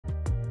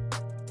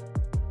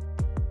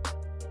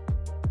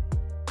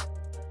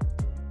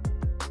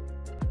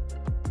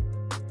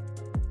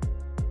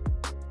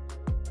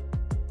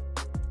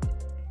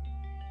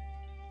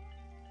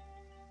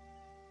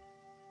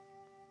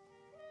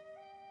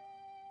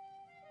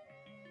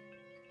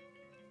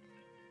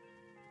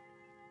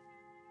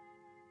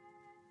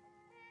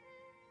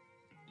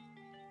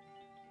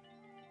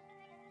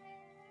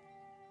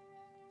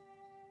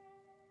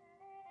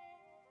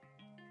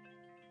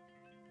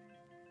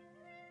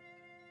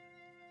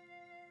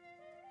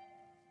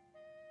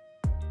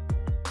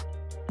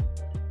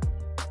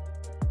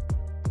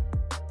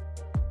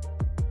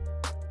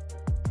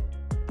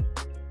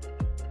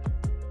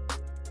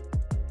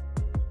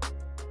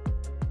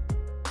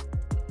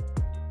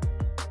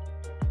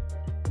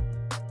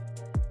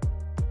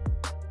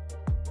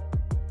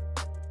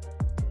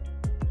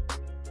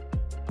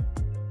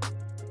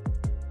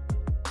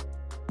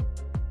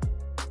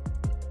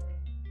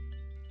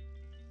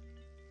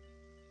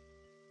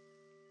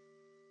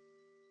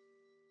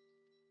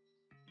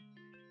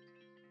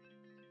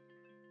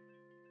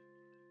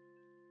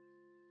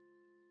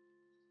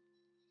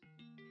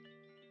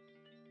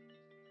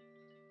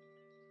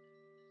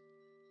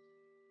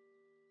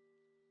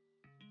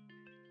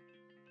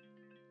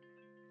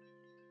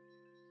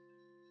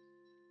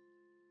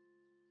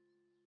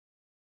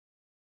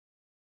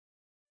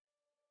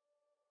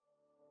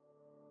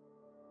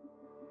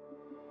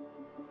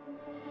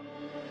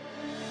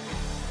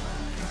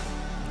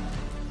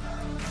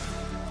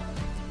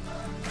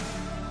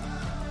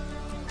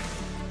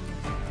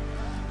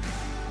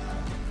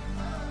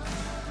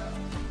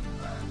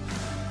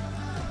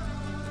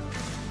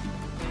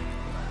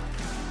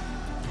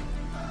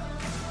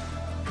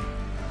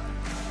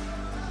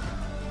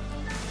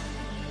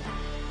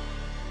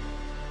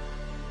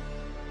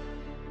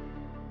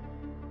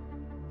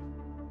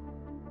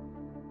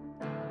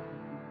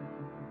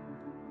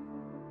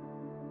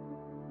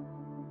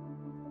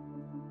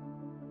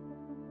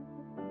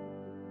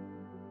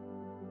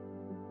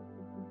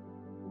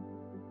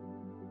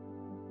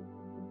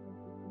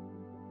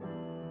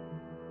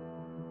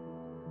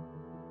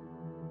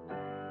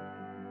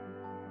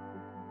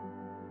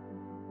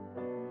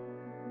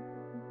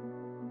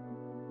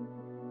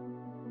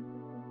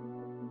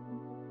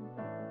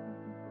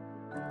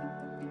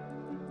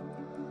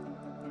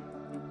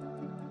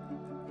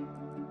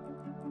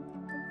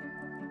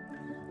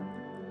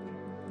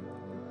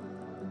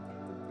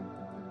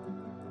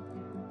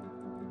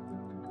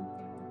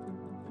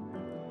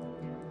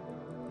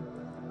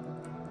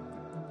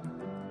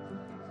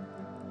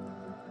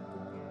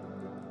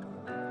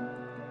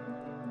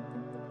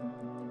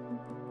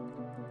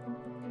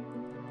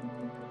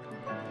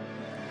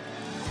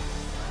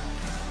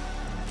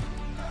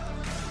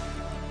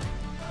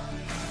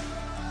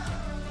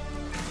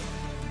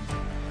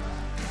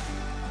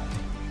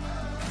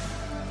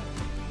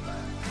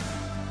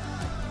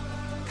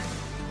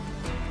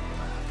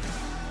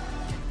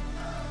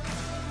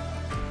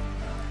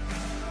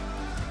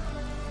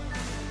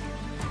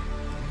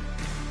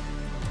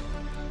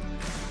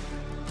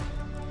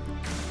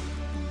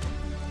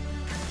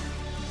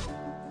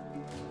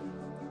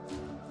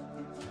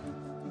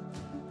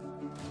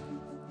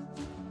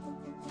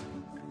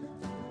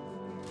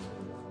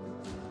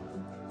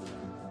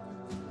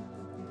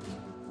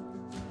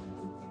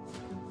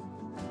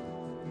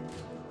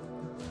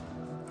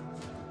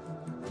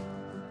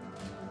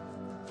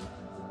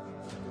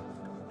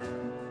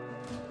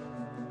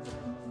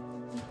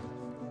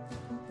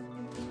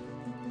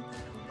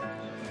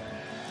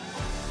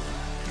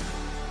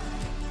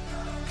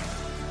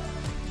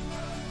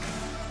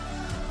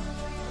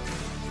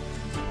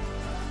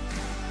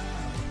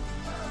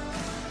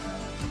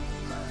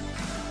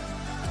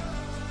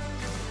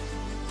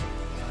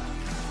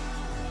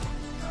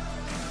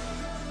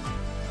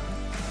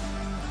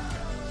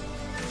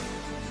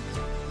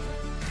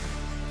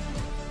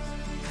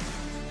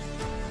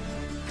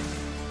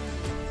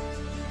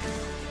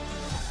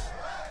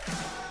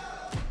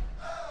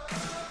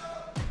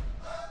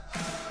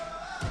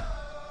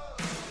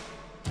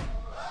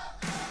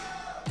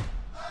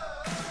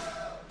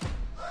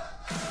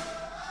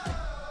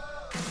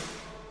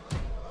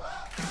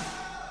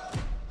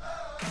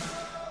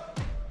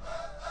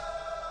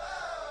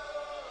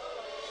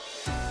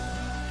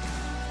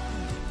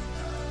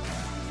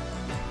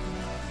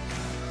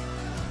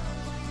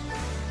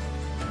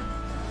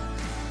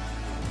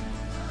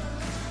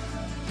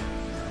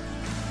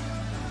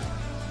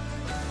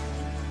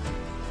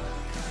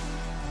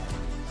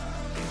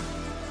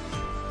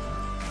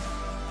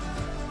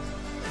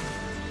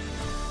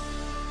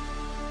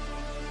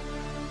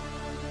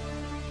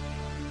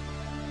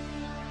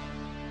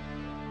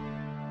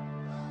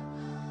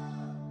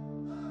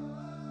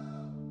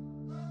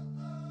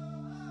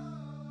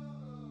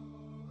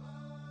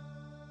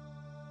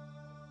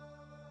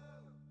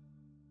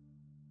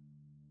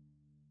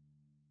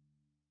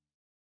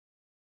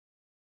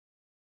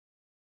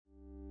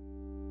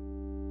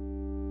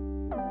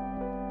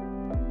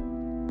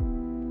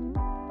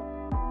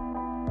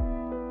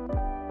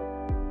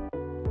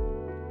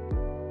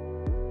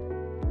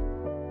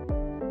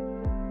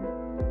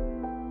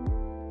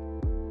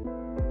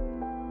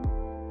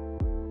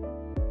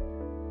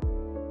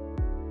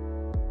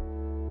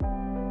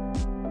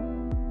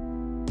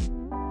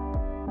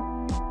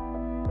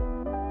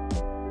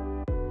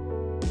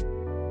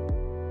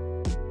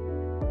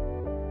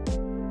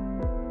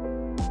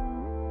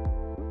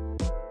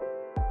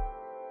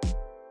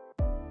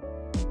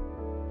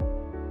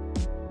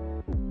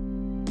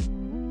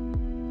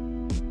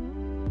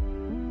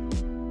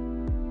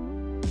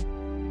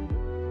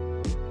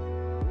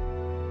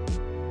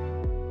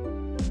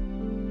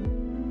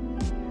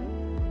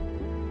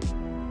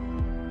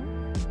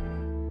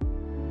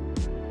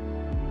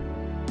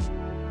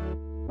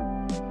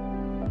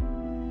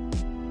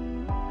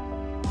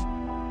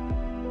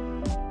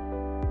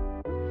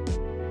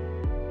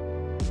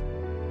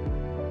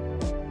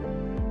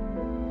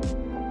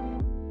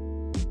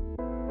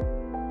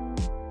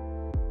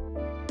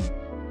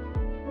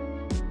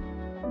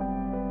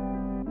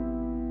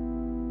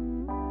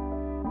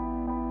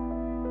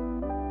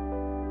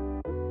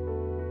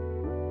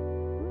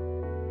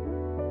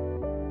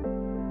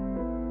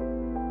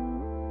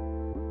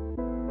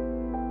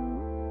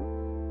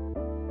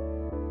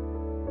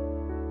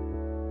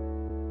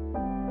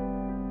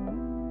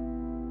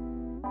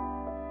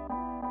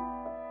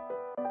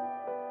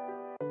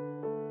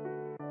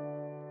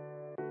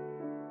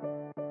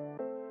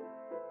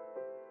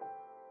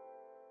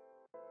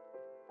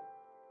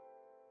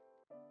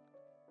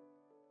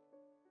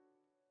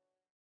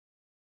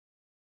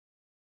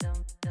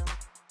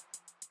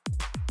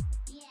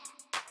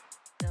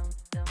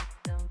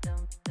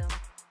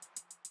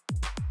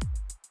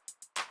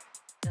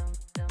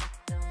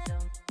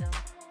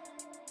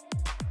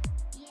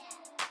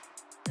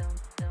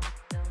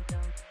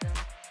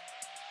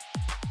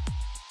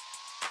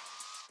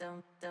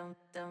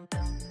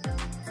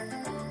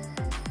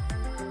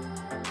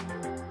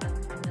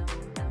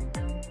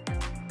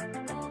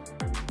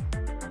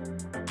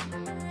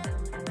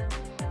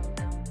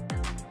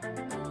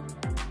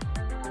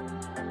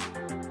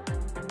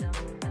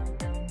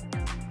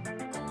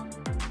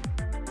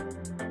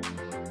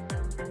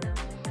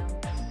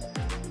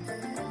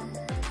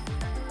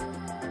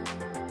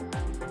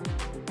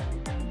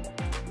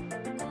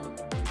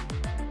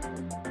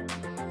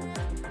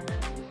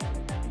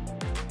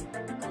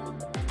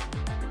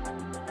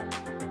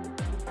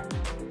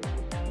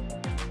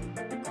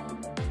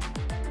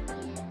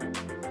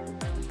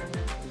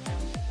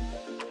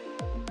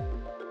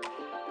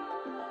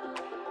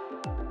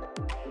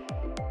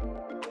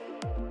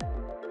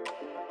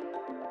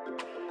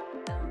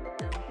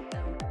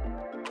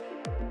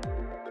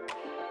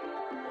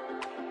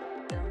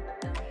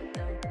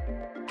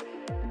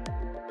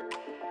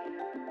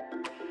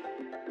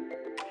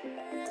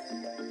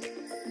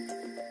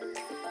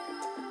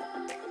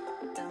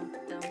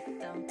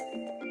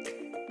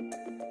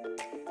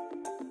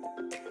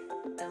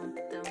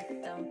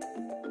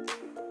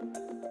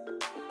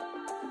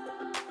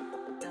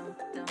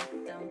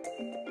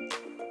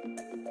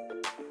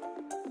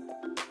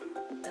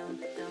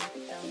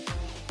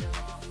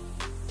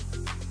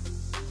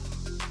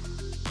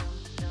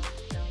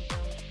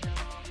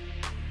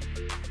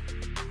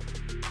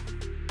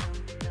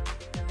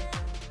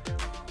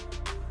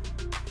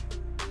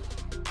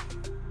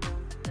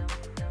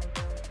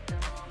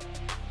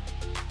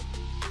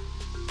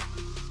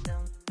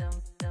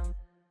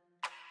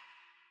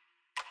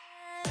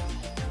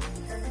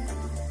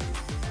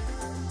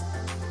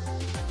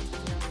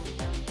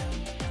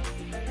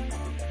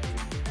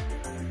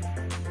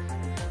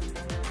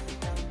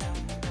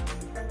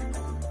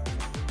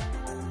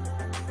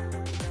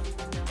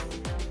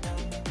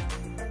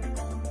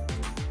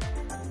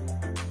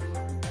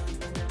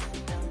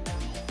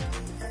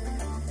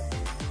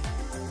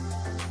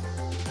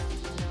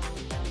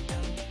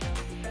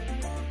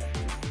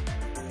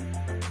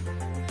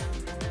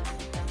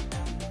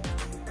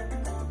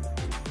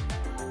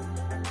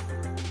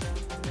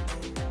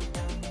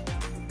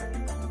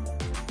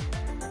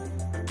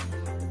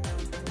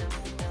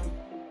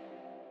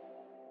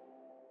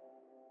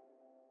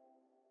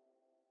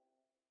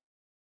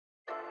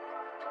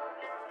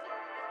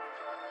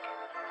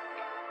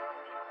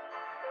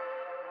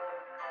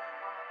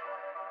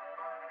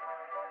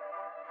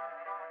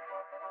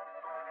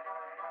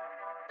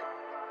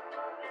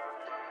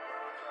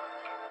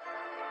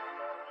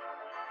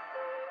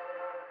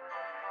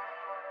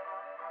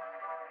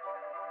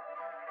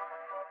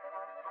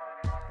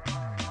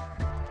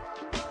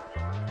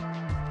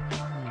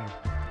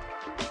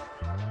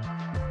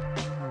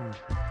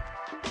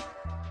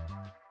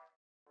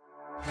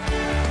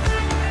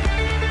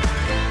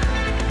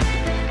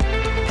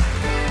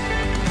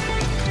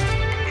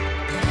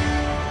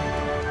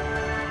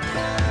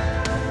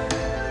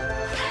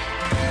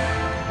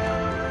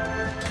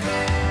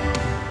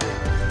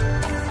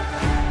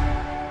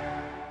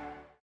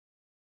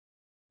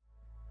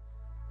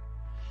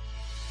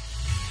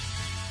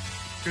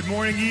Good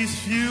morning,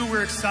 Eastview.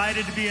 We're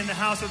excited to be in the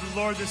house of the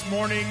Lord this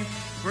morning.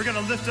 We're going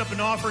to lift up an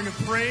offering of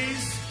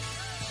praise.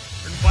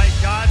 Invite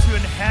God to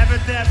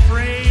inhabit that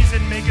praise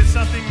and make it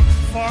something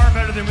far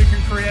better than we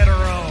can create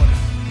our own.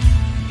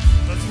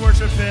 Let's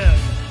worship Him.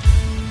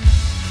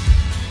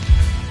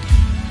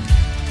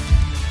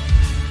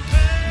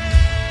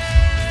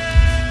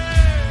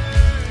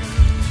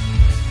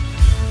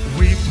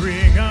 We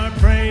bring our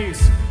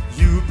praise,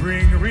 you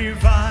bring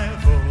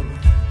revival.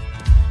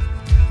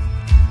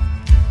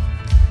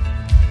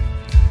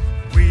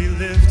 We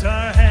lift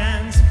our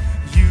hands,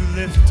 you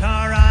lift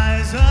our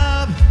eyes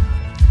up.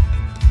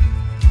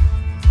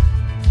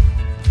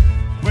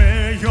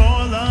 Where your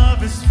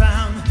love is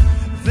found,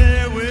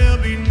 there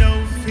will be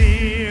no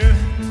fear.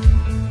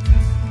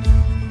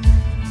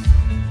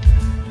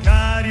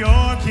 God,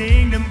 your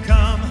kingdom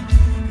come,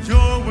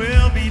 your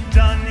will be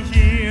done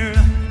here.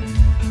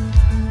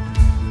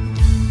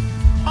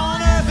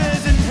 On earth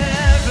as in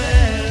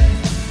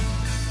heaven,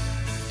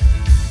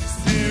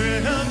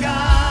 Spirit of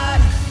God,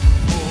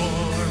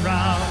 pour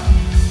out.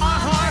 Our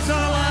hearts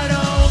are wide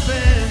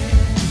open.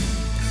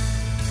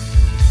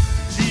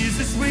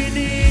 Jesus, we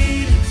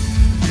need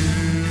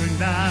you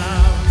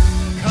now.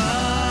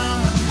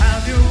 Come,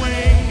 have your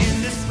way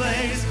in this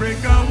place.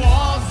 Break our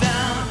walls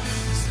down.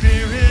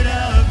 Spirit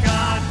of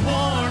God,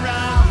 pour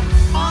out.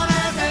 On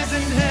earth as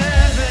in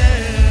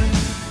heaven.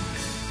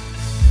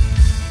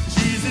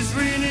 Jesus,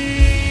 we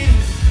need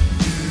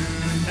you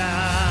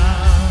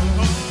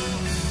now.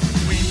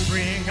 We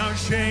bring our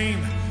shame,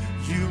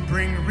 you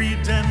bring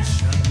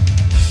redemption.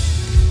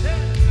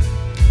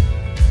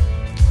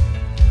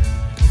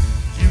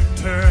 You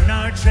turn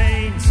our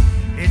chains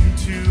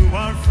into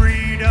our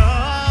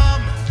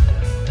freedom.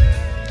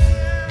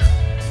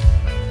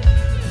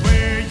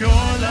 Where your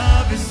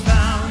love is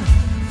found,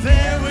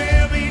 there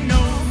will be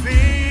no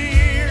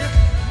fear.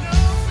 No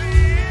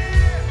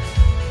fear.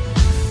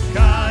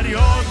 God,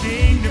 your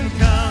kingdom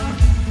come,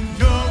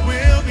 your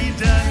will be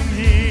done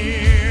here.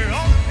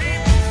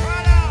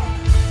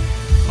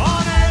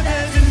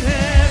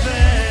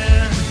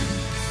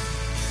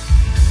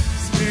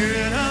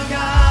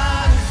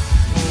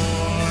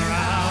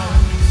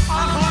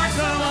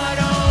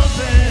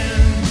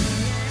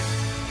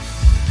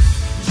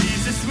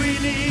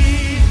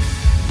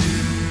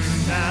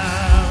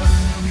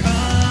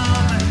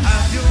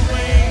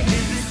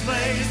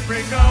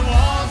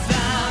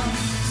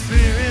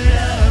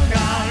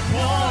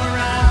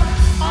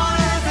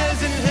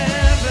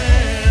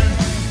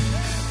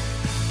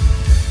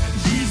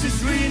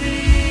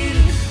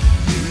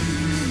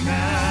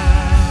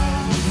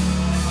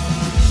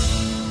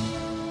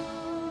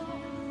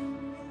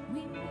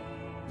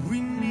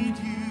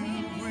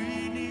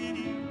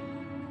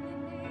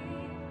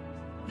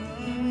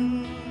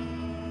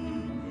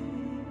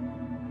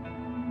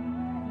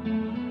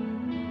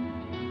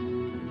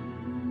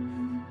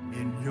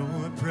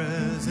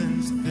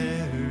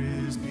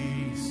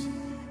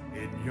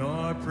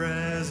 your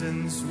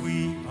presence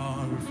we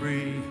are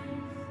free.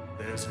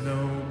 There's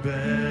no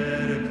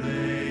better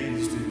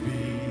place to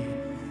be.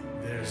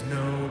 There's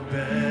no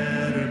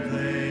better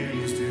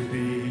place to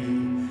be.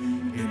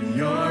 In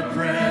your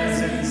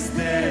presence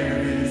there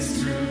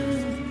is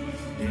truth.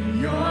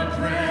 In your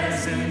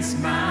presence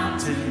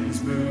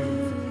mountains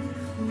move.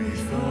 We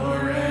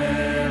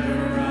forever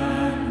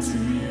run to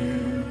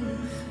you.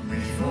 We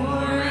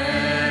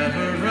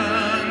forever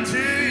run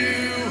to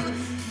you.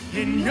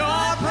 In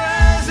your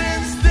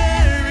presence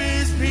there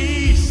is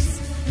peace.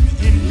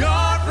 In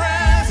your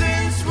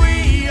presence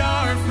we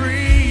are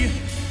free.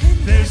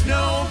 There's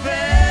no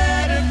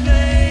better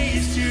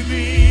place to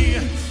be.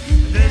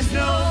 There's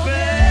no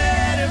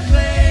better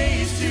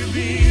place to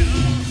be.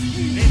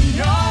 In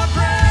your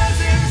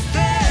presence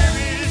there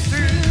is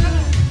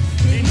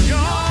truth. In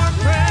your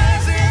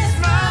presence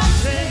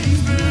mountains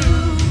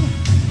move.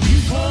 We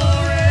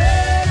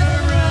forever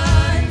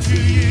run to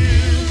you.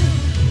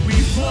 We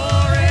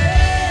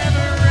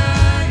forever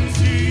run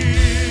to you.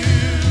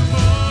 Oh,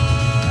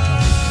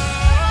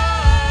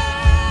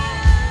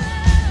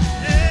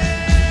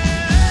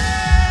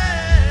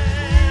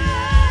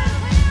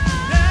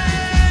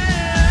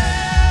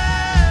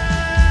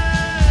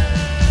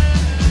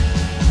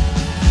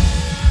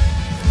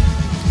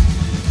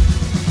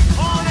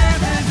 on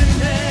earth as in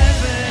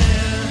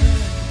heaven,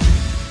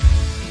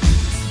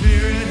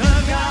 Spirit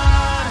of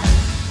God,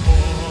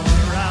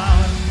 pour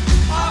out.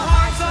 Our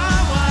hearts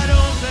are wide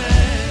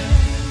open.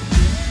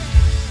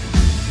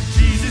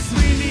 Jesus,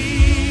 we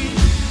need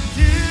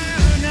you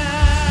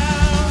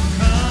now.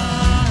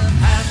 Come,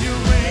 have your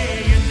way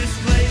in this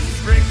place.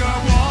 Break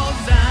our walls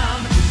down.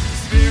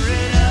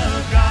 Spirit of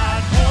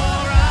God,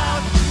 pour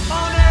out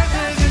on earth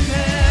as in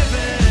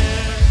heaven.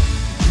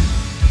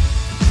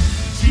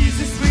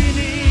 Jesus, we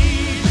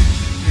need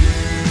you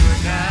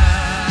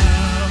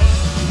now.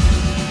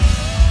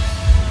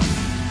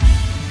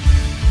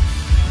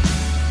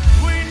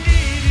 We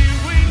need you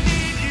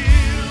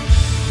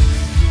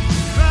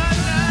right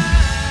now.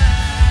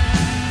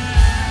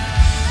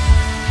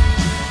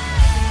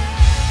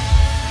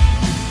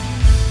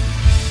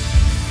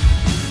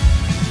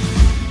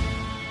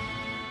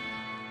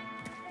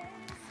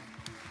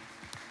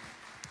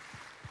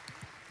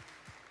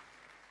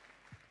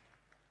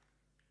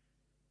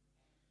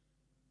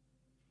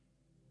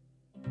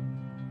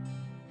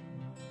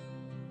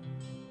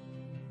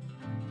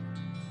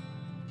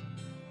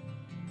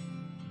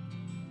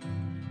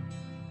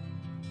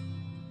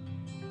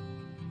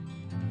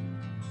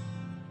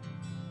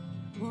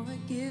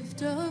 What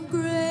gift of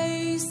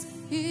grace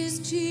is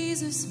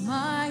Jesus,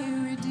 my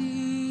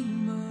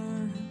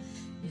Redeemer?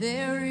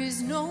 There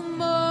is no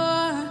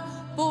more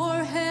for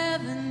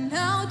heaven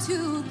now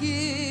to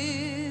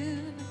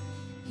give.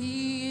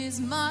 He is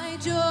my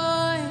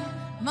joy,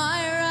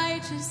 my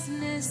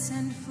righteousness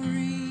and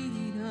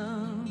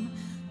freedom,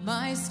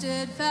 my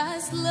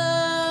steadfast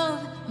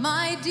love,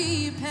 my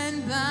deep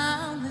and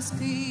boundless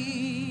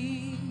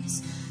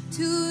peace.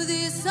 To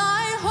this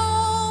I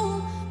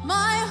hope,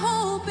 my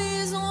hope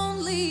is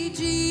only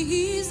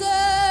Jesus.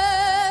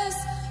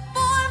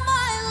 For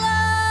my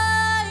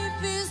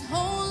life is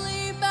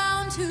wholly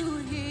bound to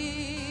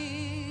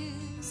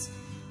His.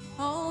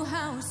 Oh,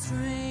 how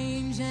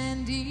strange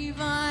and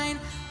divine,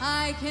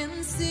 I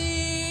can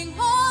sing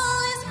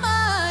all is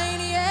mine,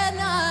 yet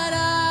not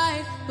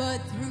I, but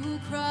through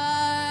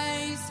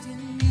Christ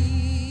in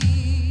me.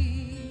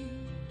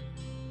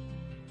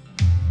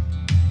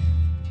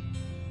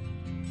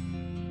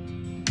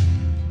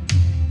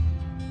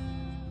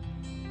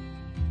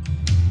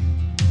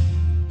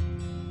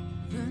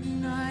 The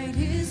night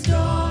is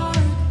dark,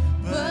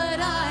 but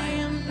I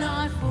am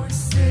not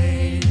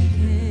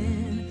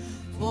forsaken.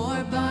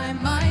 For by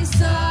my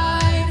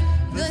side,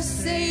 the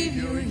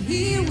Savior,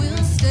 He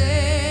will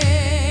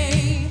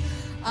stay.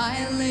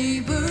 I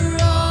labor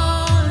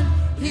on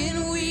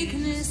in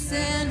weakness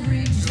and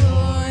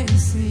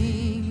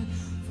rejoicing.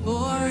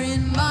 For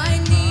in my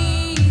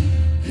need,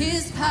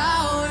 His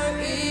power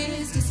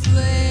is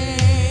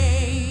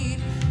displayed.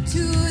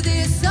 To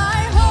this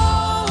I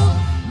hope,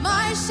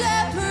 my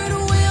shepherd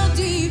will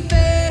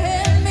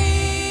defend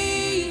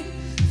me.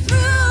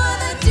 Through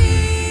the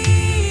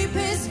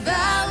deepest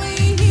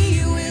valley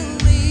He will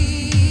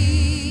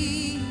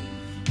lead.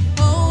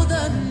 Oh,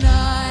 the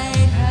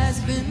night has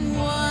been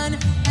won,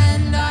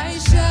 and I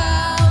shall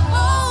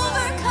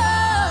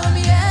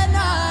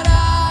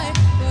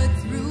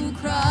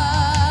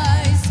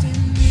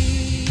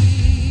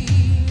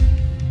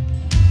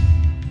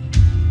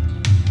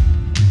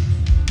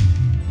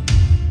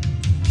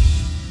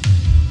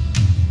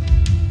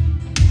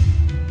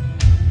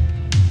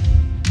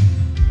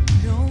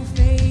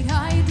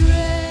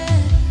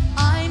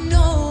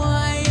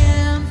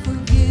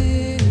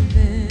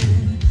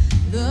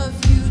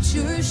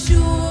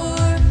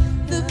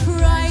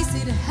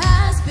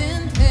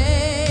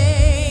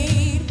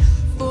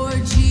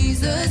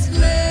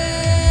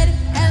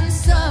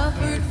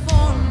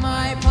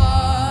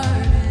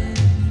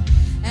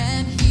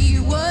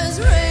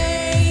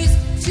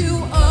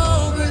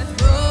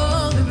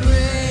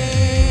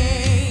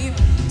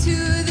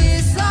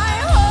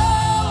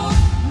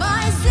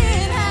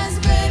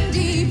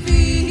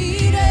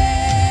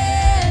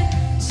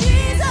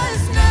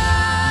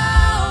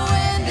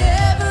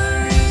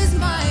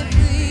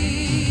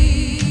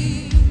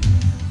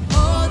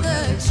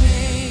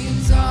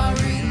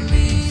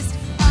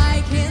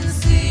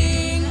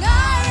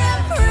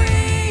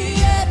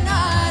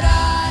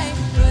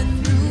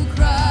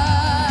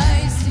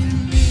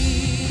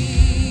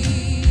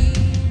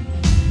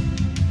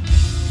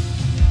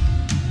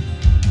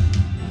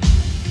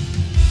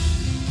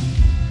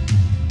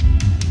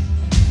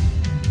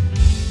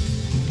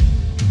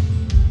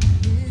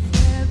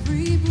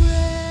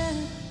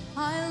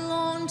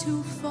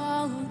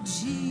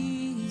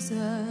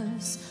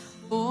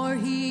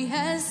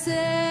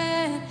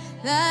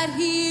that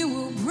He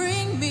will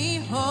bring me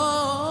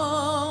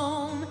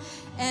home.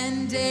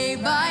 And day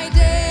by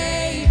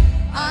day,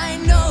 I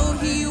know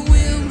He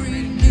will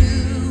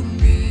renew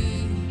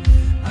me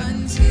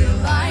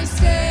until I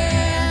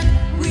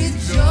stand with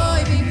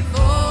joy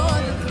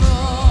before the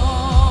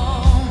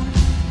throne.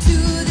 To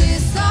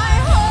this I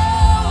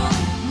hold,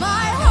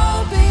 my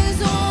hope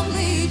is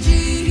only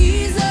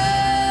Jesus.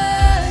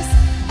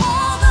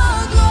 All the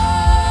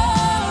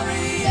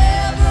glory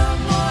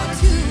evermore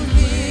to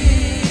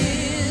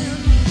Him.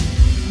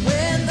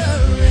 When the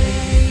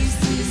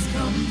race is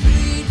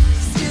complete,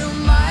 still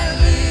my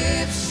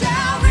lips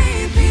shall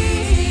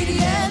repeat,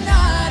 yet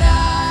not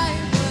I,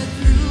 but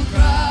through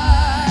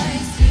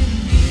Christ in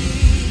me.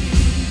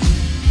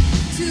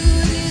 To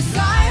this I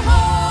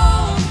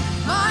hold,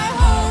 my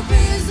hope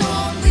is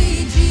only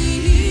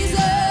Jesus.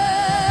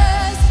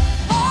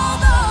 All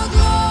the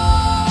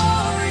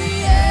glory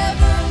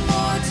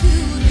evermore to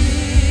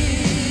Him.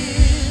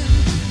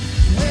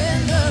 When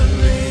the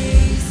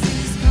race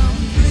is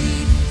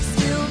complete,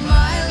 still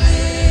my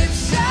lips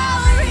shall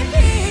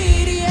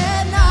repeat,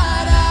 yet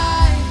not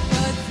I,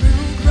 but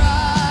through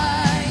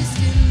Christ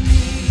in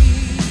me.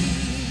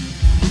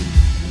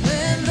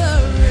 When the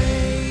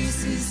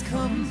race is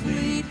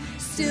complete,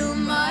 still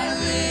my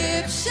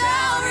lips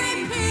shall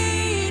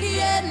repeat,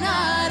 yet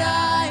not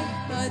I,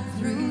 but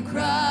through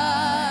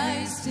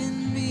Christ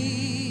in me.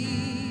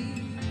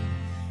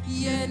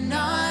 Yet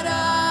not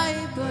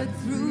I, but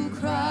through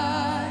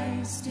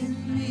Christ in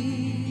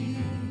me.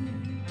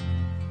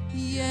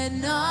 Yet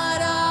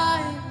not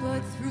I,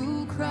 but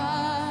through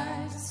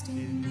Christ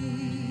in me.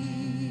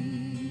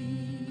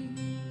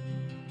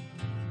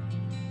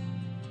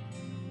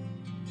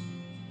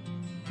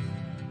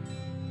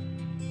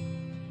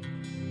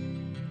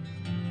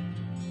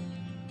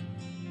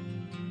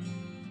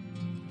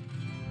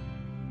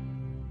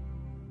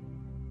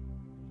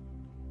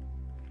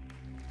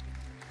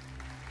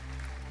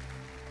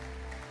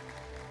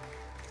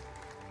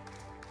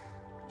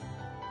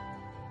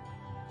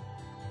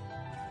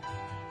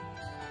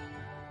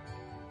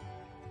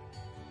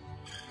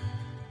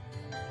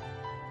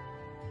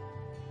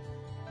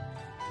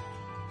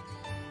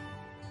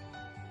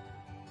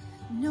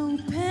 No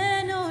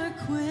pen or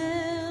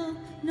quill,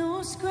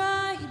 no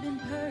scribe in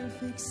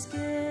perfect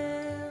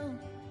skill,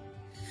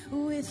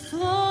 with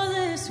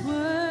flawless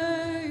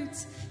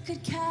words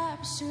could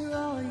capture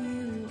all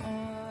you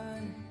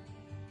are.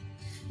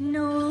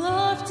 No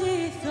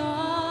lofty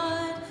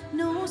thought,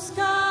 no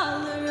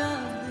scholar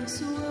of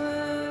this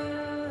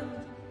world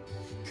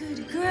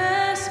could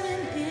grasp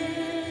an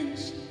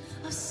inch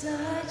of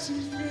such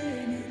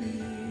infinity.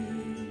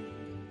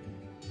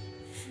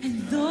 And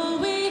though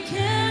we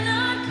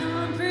cannot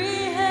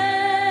comprehend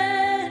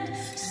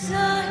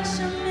such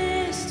a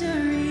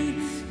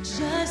mystery,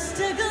 just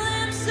a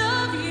glimpse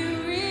of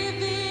you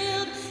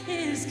revealed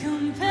is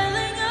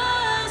compelling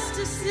us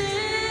to sing.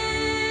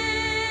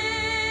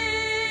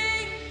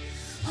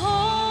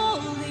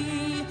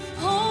 Holy,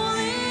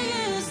 holy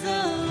is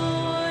the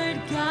Lord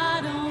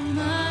God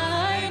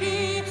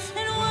Almighty,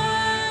 and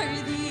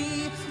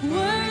worthy,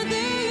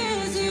 worthy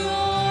is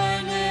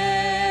your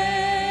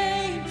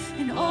name.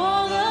 And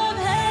all of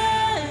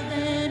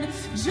heaven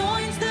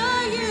joins the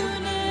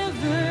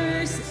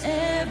universe,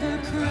 ever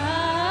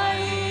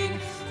crying,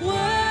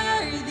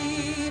 worthy,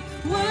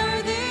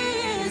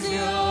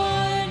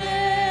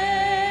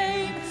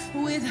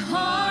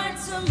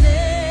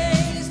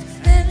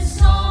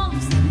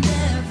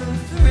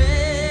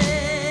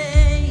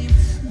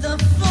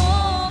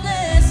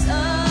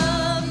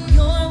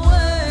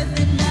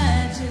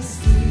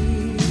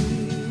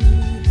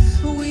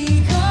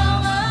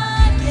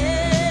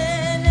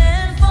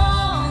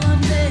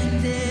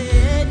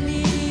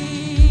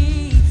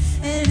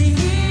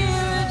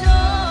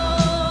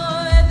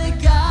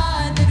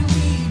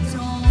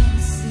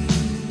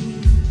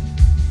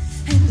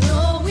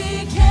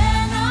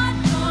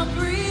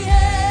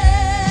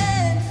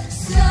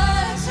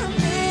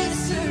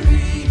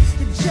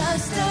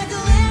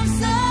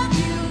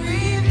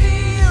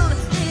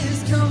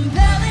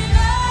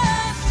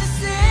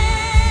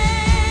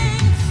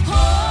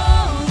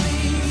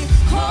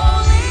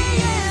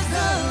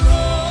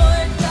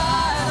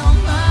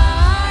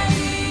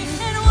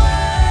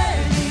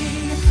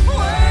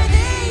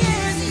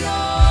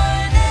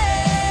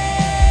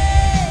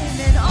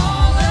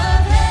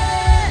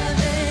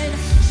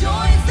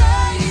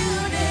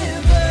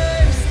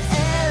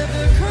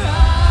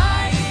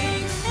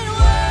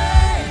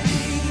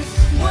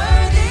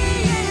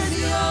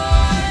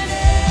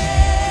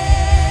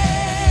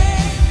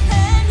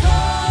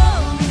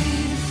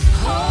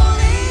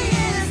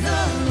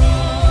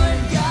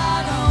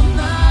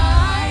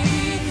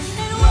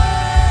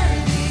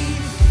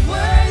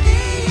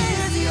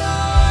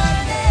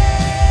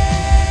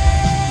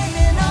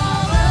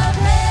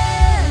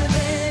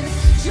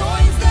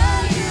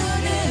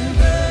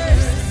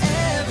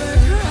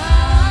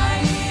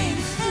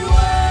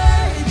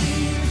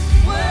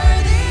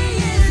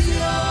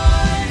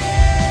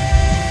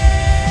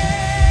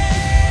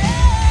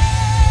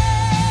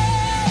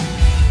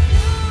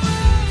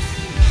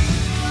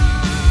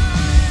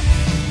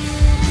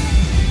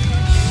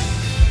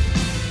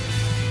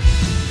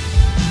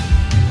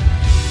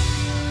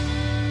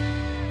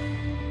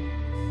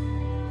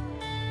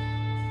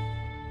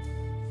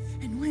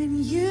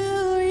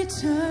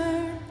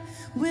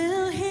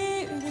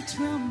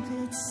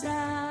 trumpet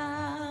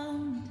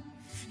sound,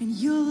 and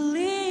you'll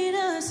lead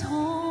us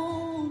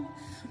home,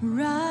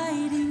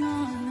 riding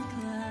on the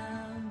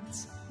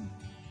clouds,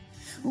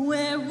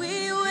 where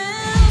we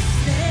will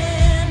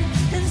stand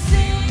and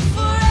sing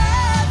forevermore.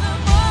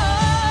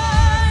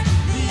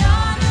 The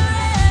honor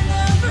and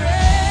the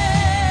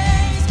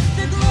praise,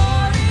 the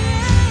glory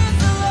is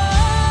the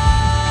Lord.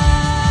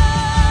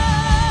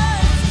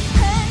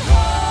 And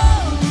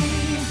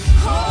holy,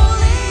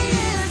 holy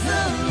is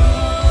the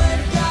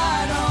Lord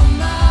God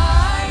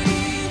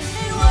Almighty,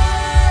 and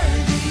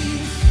worthy,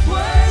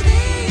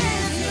 worthy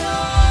is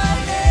your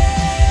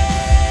name.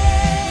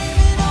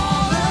 And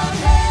all of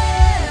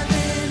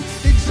heaven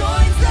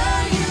joins the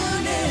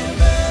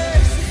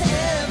universe,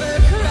 ever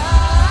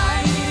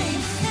crying,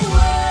 and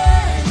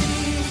worthy,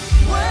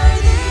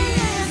 worthy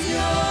is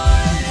your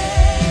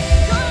name.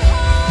 You're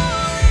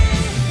holy,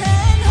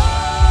 and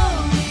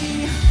holy,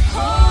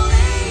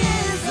 holy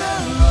is the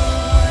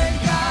Lord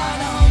God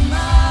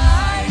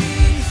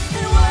Almighty,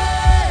 and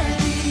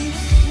worthy,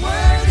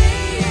 worthy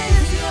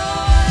is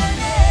your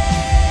name.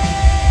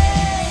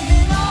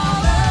 And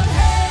all of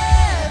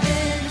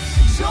heaven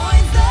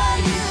joins the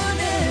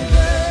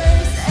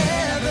universe,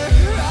 ever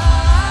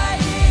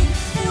crying,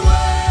 and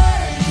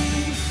worthy,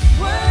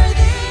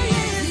 worthy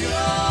is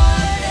your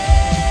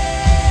name.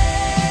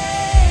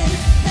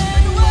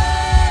 And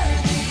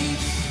worthy,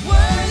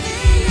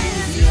 worthy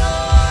is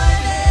your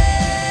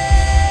name.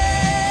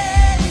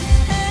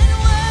 And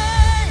worthy,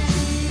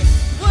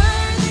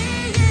 worthy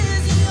is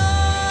your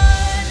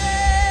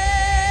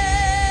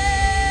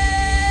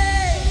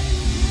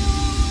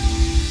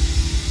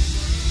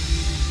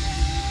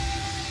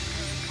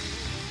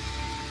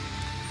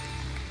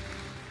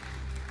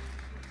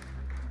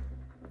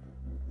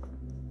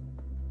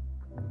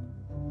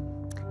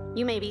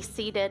You may be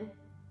seated.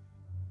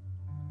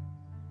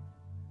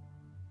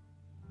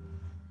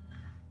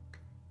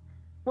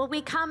 Well,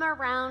 we come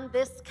around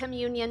this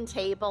communion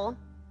table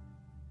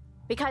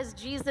because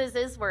Jesus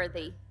is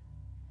worthy.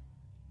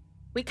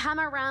 We come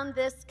around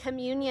this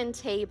communion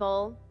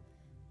table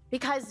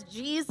because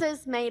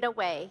Jesus made a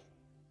way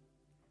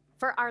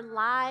for our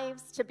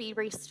lives to be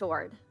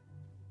restored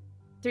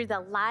through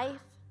the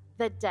life,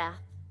 the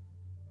death,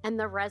 and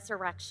the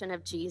resurrection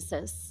of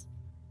Jesus.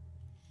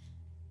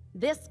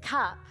 This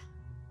cup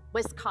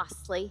was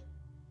costly,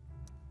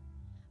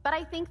 but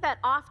I think that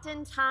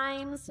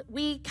oftentimes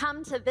we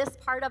come to this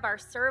part of our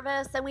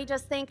service and we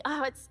just think,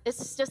 oh,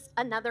 it's just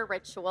another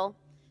ritual,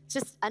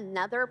 just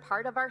another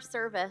part of our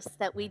service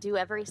that we do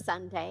every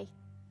Sunday.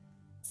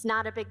 It's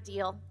not a big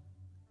deal.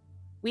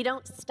 We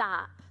don't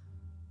stop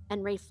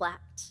and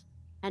reflect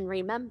and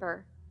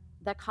remember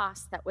the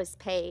cost that was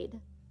paid.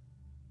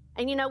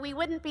 And you know, we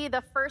wouldn't be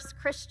the first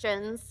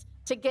Christians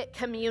to get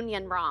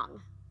communion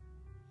wrong.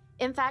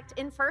 In fact,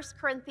 in 1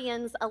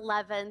 Corinthians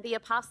 11, the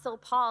Apostle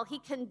Paul, he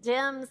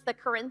condemns the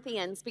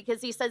Corinthians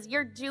because he says,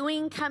 you're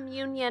doing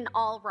communion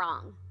all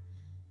wrong.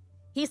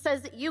 He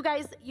says, you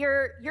guys,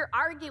 you're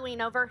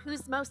arguing over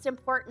who's most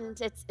important.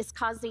 It's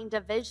causing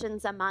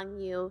divisions among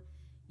you.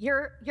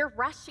 You're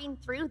rushing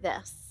through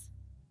this.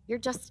 You're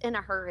just in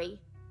a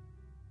hurry.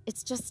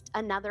 It's just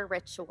another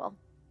ritual.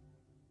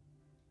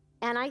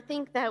 And I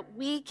think that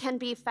we can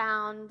be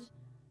found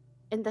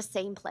in the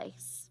same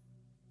place.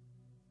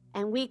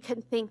 And we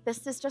can think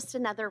this is just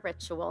another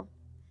ritual.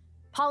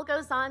 Paul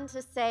goes on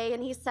to say,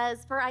 and he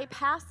says, for I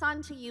pass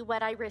on to you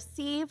what I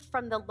received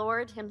from the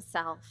Lord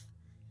himself.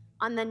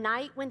 On the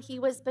night when he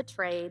was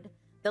betrayed,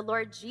 the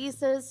Lord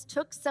Jesus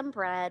took some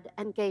bread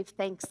and gave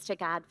thanks to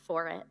God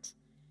for it.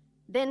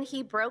 Then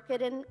he broke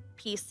it in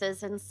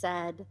pieces and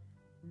said,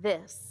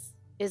 this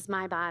is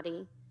my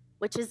body,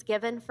 which is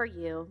given for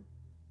you.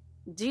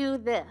 Do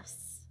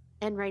this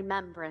in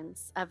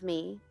remembrance of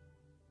me.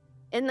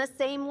 In the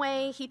same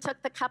way, he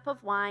took the cup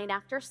of wine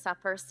after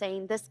supper,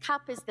 saying, this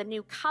cup is the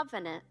new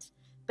covenant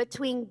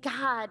between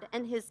God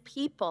and his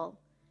people,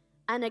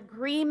 an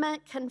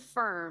agreement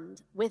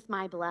confirmed with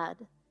my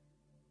blood.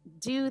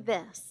 Do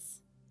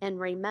this in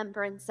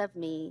remembrance of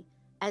me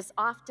as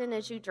often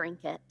as you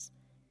drink it.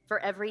 For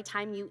every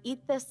time you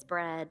eat this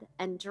bread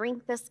and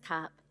drink this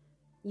cup,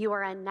 you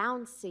are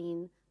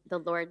announcing the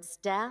Lord's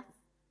death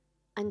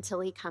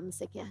until he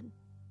comes again.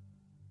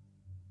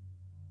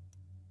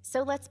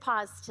 So let's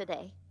pause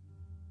today.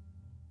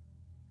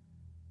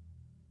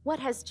 What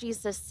has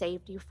Jesus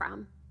saved you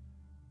from?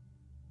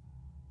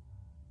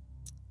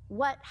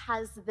 What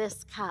has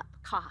this cup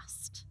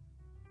cost?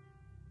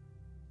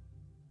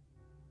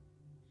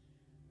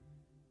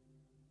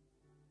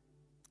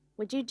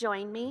 Would you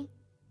join me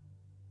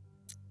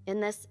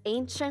in this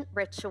ancient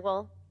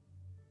ritual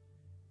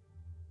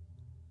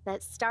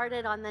that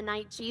started on the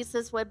night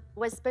Jesus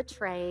was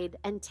betrayed,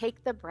 and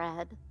take the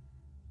bread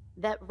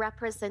that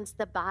represents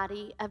the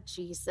body of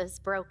Jesus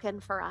broken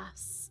for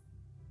us?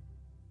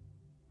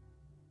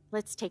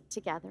 Let's take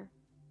together.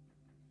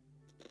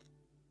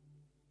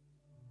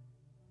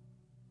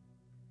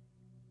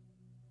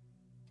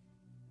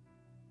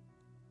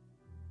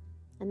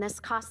 And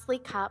this costly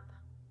cup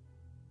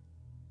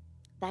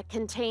that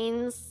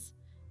contains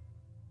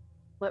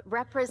what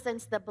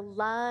represents the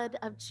blood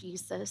of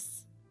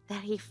Jesus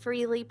that he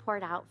freely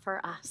poured out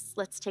for us.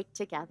 Let's take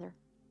together.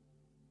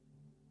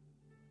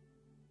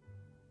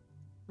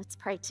 Let's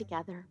pray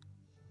together.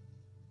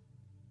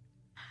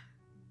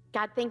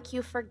 God, thank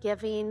you for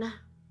giving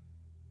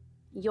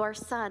your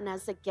son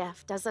as a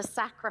gift, as a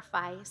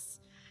sacrifice.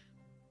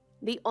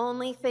 The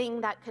only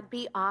thing that could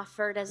be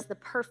offered as the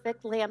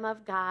perfect Lamb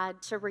of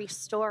God to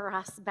restore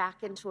us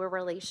back into a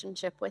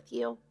relationship with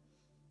you.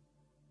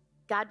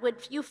 God,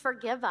 would you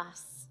forgive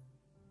us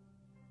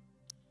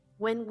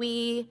when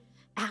we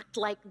act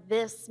like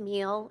this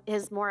meal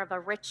is more of a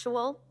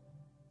ritual?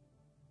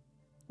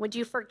 Would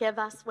you forgive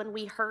us when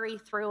we hurry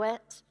through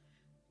it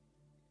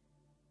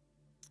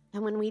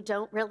and when we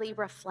don't really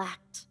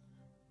reflect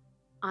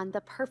on the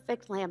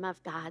perfect Lamb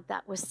of God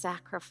that was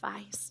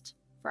sacrificed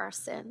for our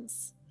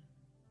sins?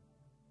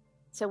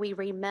 So we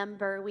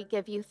remember, we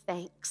give you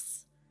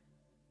thanks.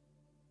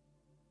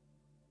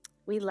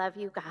 We love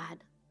you,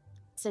 God.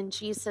 It's in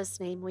Jesus'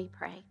 name we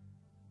pray.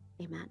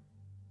 Amen.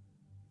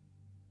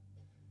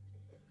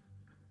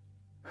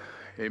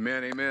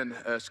 Amen, amen.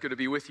 It's good to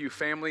be with you,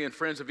 family and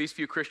friends of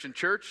Eastview Christian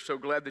Church. So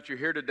glad that you're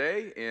here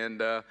today,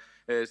 and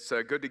it's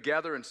good to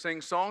gather and sing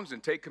songs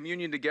and take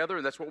communion together,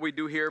 and that's what we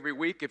do here every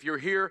week. If you're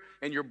here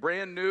and you're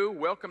brand new,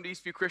 welcome to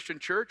Eastview Christian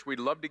Church. We'd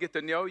love to get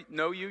to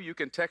know you. You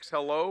can text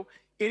hello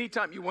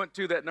anytime you want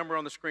to. That number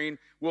on the screen,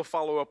 we'll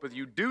follow up with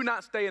you. Do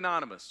not stay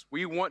anonymous.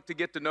 We want to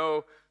get to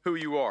know who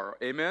you are.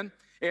 Amen.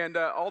 And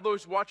all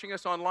those watching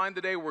us online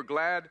today, we're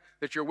glad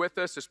that you're with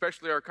us,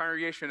 especially our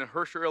congregation in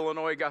Herscher,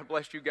 Illinois. God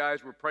bless you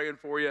guys. We're praying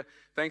for you.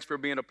 Thanks for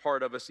being a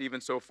part of us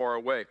even so far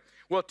away.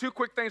 Well, two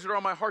quick things that are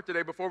on my heart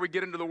today before we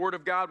get into the Word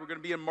of God. We're going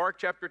to be in Mark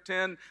chapter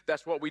 10.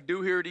 That's what we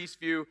do here at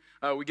Eastview.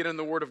 We get in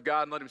the Word of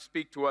God and let Him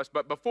speak to us.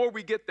 But before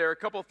we get there, a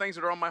couple of things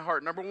that are on my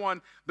heart. Number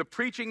one, the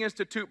Preaching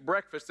Institute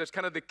breakfast. That's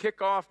kind of the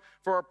kickoff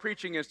for our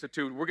Preaching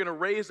Institute. We're going to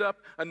raise up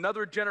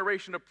another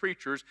generation of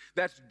preachers.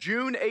 That's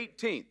June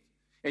 18th.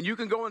 And you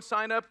can go and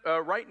sign up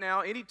right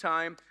now,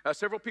 anytime.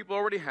 Several people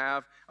already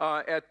have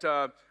at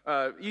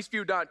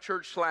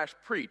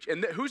eastview.church/preach.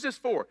 And who's this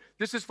for?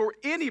 This is for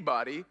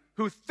anybody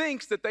who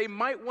thinks that they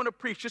might want to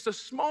preach, just a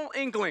small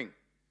inkling,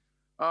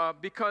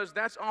 because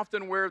that's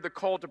often where the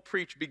call to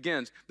preach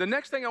begins. The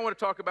next thing I want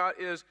to talk about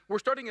is we're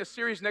starting a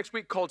series next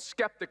week called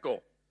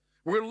Skeptical.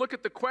 We're going to look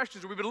at the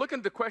questions. We've been looking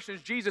at the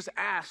questions Jesus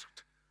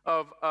asked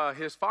of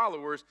his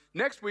followers.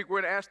 Next week,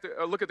 we're going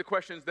to look at the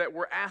questions that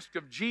were asked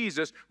of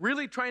Jesus,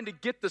 really trying to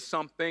get to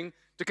something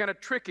to kind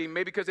of trick him,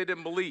 maybe because they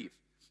didn't believe.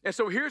 And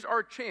so here's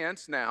our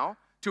chance now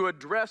to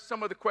address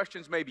some of the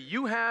questions maybe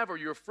you have or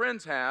your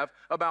friends have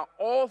about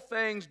all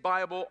things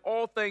Bible,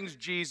 all things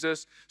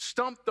Jesus.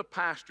 Stump the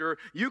pastor.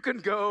 You can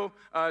go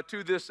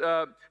to this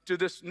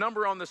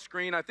number on the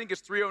screen. I think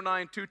it's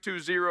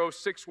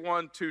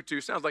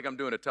 309-220-6122. Sounds like I'm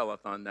doing a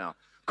telethon now.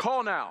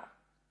 Call now.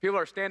 People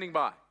are standing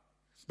by.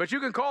 But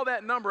you can call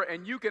that number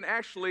and you can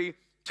actually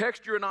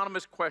text your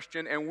anonymous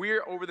question, and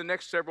we're, over the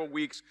next several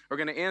weeks, are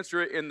going to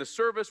answer it in the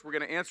service. We're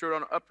going to answer it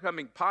on an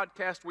upcoming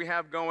podcast we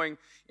have going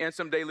and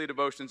some daily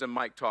devotions and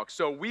mic talks.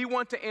 So we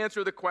want to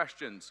answer the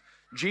questions.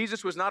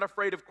 Jesus was not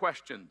afraid of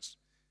questions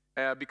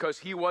because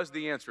he was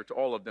the answer to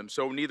all of them.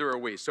 So neither are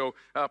we. So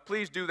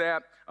please do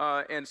that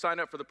and sign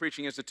up for the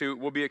Preaching Institute.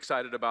 We'll be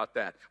excited about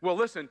that. Well,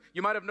 listen,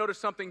 you might have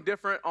noticed something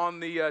different on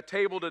the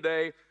table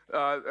today.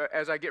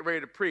 As I get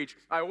ready to preach,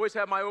 I always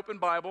have my open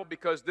Bible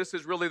because this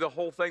is really the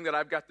whole thing that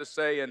I've got to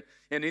say, and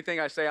anything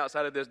I say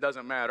outside of this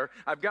doesn't matter.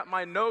 I've got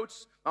my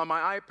notes on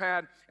my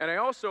iPad, and I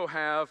also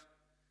have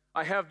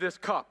this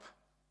cup.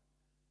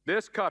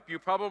 This cup, you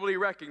probably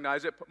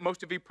recognize it.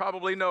 Most of you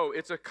probably know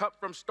it's a cup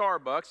from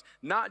Starbucks,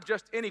 not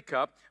just any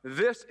cup.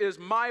 This is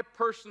my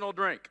personal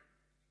drink.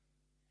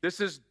 This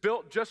is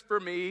built just for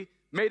me,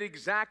 made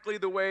exactly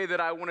the way that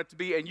I want it to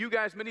be. And you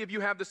guys, many of you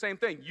have the same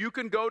thing. You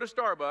can go to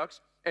Starbucks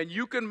and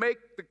you can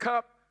make the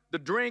cup, the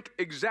drink,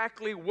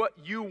 exactly what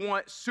you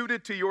want,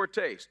 suited to your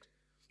taste.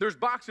 There's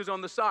boxes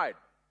on the side.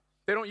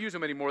 They don't use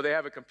them anymore. They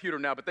have a computer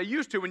now, but they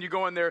used to. When you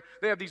go in there,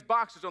 they have these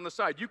boxes on the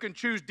side. You can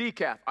choose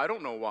decaf. I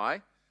don't know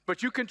why,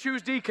 but you can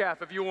choose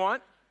decaf if you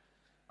want.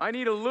 I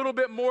need a little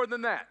bit more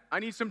than that. I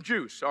need some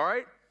juice, all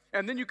right?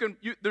 And then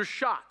there's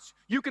shots.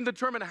 You can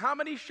determine how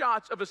many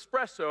shots of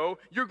espresso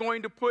you're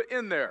going to put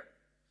in there.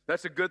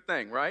 That's a good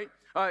thing, right?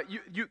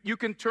 You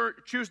can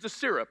choose the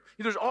syrup.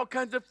 There's all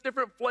kinds of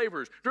different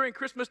flavors. During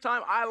Christmas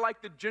time, I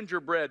like the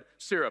gingerbread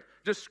syrup.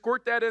 Just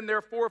squirt that in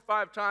there 4 or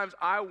 5 times.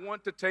 I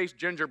want to taste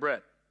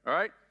gingerbread, all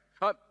right?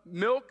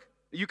 Milk,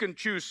 you can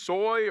choose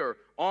soy or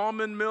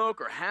almond milk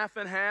or half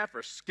and half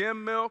or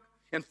skim milk.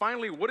 And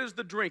finally, what is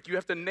the drink? You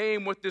have to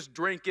name what this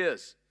drink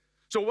is.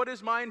 So what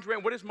is my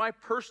drink? What is my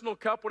personal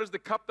cup? What is the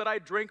cup that I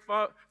drink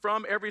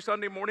from every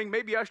Sunday morning?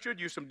 Maybe I should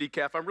use some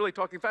decaf. I'm really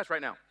talking fast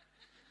right now.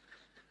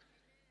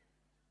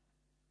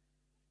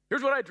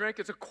 Here's what I drink.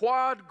 It's a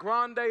Quad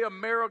Grande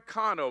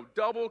Americano,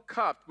 double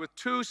cupped with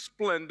 2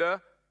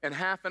 Splenda and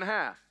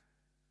half.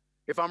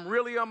 If I'm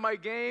really on my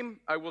game,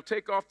 I will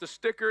take off the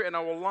sticker and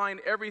I will line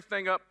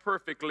everything up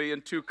perfectly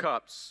in 2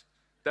 cups.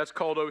 That's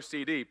called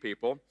OCD,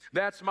 people.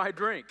 That's my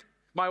drink.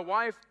 My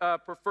wife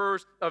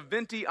prefers a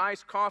venti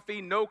iced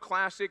coffee, no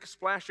classic,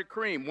 splash of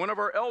cream. One of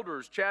our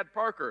elders, Chad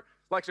Parker,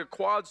 likes a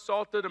quad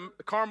salted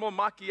caramel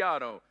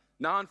macchiato,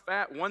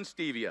 non-fat, 1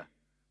 stevia.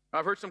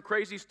 I've heard some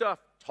crazy stuff.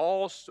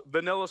 Tall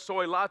vanilla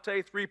soy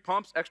latte, 3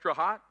 pumps, extra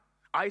hot.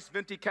 Iced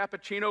venti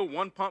cappuccino,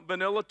 1 pump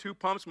vanilla, 2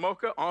 pumps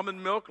mocha,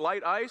 almond milk,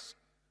 light ice.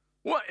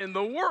 What in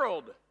the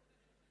world?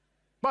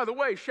 By the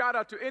way, shout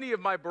out to any of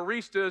my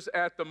baristas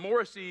at the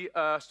Morrissey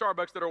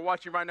Starbucks that are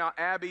watching right now,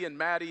 Abby and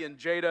Maddie and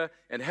Jada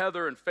and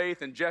Heather and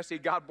Faith and Jesse.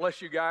 God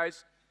bless you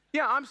guys.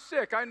 Yeah, I'm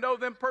sick. I know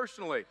them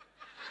personally.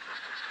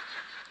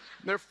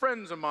 They're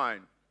friends of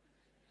mine.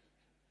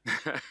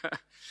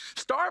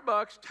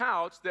 Starbucks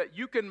touts that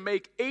you can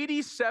make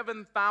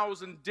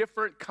 87,000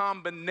 different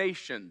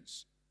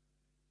combinations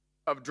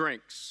of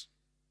drinks.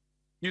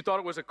 You thought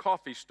it was a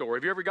coffee store.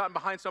 Have you ever gotten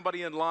behind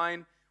somebody in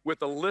line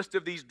with a list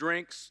of these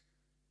drinks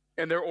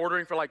and they're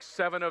ordering for like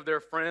 7 of their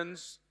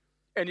friends,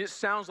 and it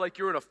sounds like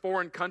you're in a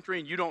foreign country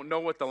and you don't know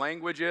what the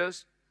language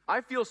is?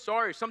 I feel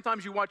sorry.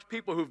 Sometimes you watch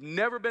people who've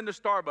never been to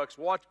Starbucks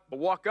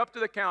walk up to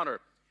the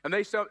counter and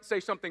they say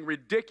something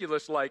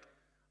ridiculous like,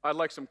 "I'd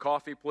like some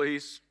coffee,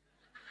 please."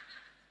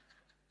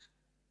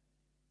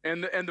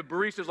 And the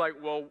barista's like,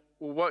 "Well,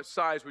 what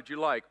size would you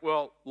like?"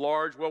 "Well,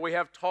 large." "Well, we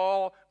have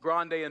tall,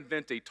 grande, and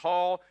venti.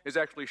 Tall is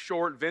actually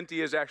short,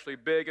 venti is actually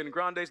big, and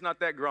grande is not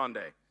that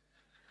grande."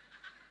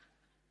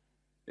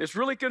 It's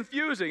really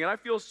confusing, and I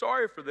feel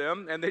sorry for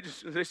them, and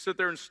they sit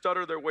there and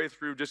stutter their way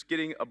through just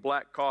getting a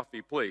black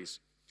coffee,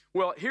 please.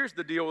 Well, here's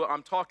the deal that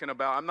I'm talking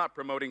about. I'm not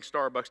promoting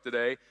Starbucks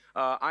today.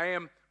 I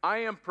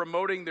am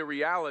promoting the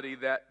reality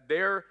that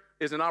there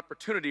is an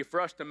opportunity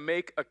for us to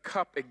make a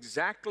cup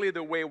exactly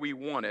the way we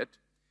want it,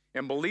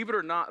 and believe it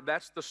or not,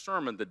 that's the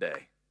sermon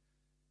today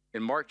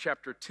in Mark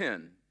chapter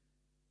 10.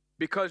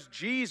 Because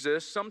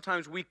Jesus,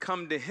 sometimes we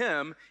come to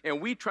him and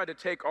we try to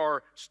take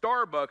our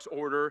Starbucks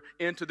order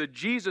into the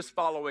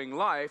Jesus-following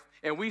life,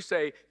 and we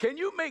say, "Can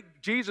you make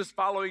Jesus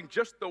following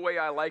just the way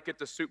I like it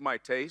to suit my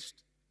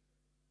taste?"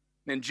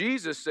 And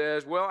Jesus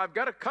says, "Well, I've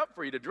got a cup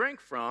for you to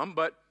drink from,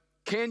 but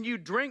can you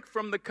drink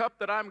from the cup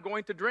that I'm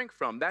going to drink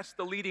from?" That's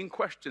the leading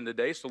question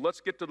today. So let's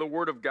get to the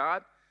Word of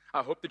God.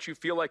 I hope that you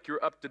feel like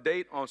you're up to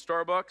date on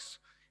Starbucks.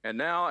 And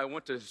now I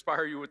want to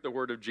inspire you with the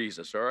Word of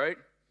Jesus, all right?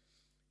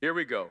 Here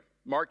we go.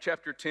 Mark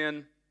chapter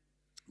 10,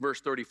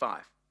 verse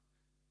 35.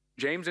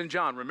 James and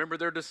John, remember,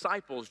 they're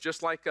disciples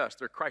just like us.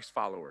 They're Christ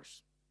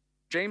followers.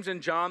 James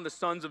and John, the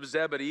sons of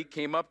Zebedee,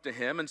 came up to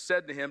him and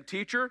said to him,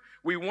 "Teacher,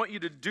 we want you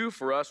to do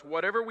for us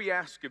whatever we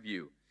ask of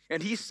you."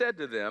 And he said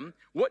to them,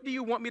 "What do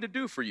you want me to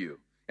do for you?"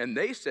 And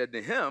they said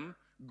to him,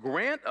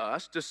 "Grant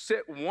us to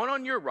sit one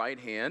on your right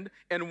hand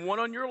and one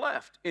on your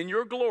left in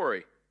your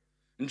glory."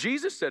 And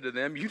Jesus said to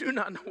them, "You do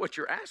not know what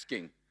you're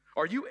asking.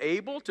 Are you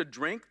able to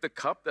drink the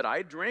cup that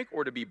I drink,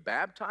 or to be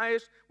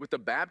baptized with the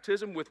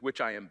baptism with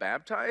which I am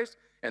baptized?"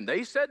 And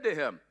they said to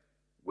him,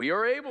 "We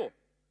are able."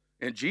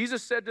 And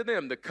Jesus said to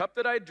them, "The cup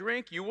that I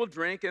drink, you will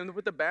drink, and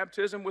with the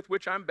baptism with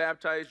which I'm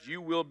baptized, you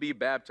will be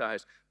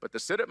baptized. But to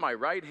sit at my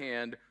right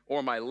hand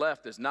or my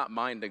left is not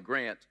mine to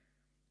grant,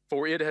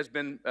 for it has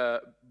been,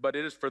 but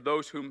it is for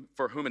those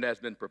for whom it has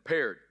been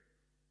prepared."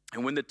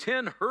 And when the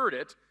 10 heard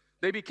it,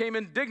 they became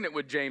indignant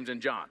with James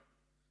and John.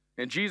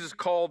 And Jesus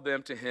called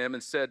them to him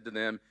and said to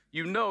them,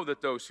 "You know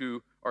that those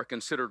who are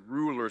considered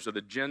rulers of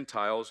the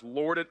Gentiles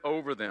lord it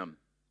over them.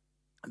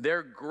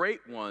 Their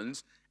great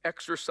ones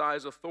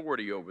exercise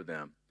authority over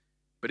them.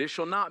 But it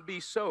shall not be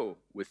so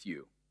with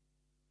you.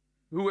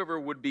 Whoever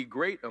would be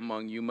great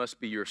among you must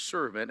be your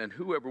servant, and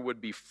whoever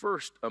would be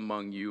first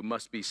among you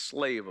must be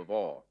slave of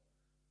all.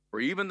 For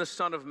even the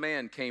Son of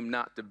Man came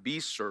not to be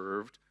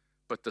served,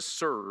 but to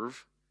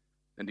serve,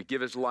 and to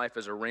give his life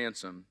as a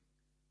ransom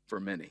for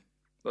many."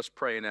 Let's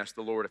pray and ask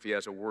the Lord if he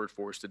has a word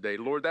for us today.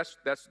 Lord, that's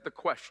the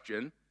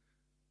question.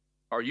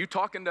 Are you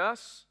talking to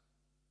us?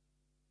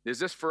 Is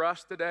this for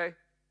us today?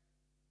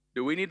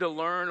 Do we need to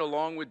learn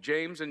along with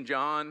James and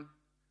John?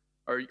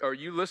 Are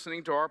you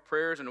listening to our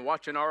prayers and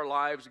watching our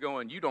lives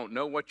going, "You don't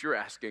know what you're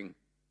asking"?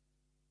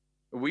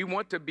 We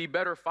want to be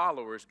better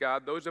followers,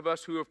 God. Those of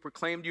us who have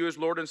proclaimed you as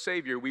Lord and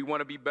Savior, we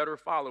want to be better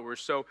followers.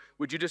 So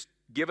would you just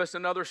give us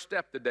another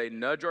step today,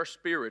 nudge our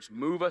spirits,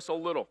 move us a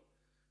little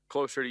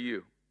closer to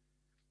you?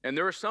 And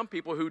there are some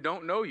people who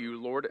don't know you,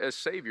 Lord, as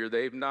Savior.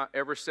 They've not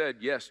ever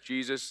said, "Yes,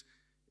 Jesus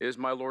is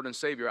my Lord and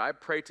Savior." I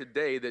pray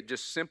today that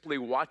just simply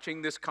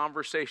watching this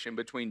conversation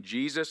between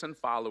Jesus and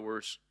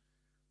followers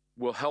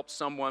will help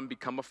someone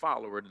become a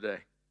follower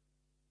today.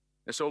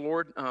 And so,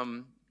 Lord,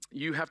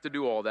 you have to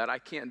do all that. I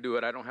can't do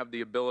it. I don't have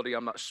the ability.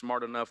 I'm not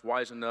smart enough,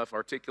 wise enough,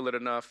 articulate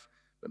enough.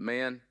 But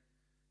man,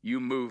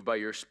 you move by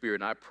your Spirit.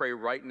 And I pray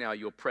right now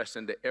you'll press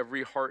into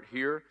every heart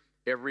here,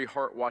 every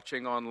heart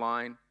watching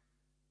online.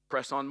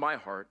 Press on my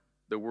heart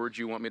the words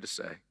you want me to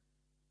say.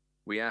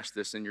 We ask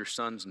this in your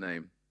Son's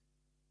name.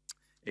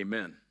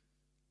 Amen.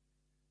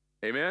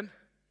 Amen?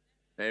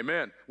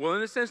 Amen. Well,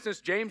 in this instance,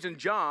 James and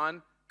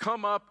John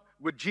come up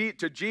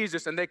to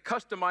Jesus and they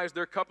customize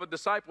their cup of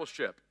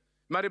discipleship.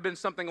 It might have been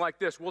something like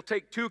this. We'll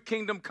take 2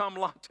 Kingdom Come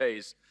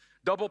lattes,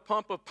 double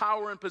pump of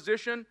power and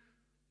position,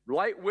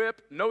 light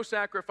whip, no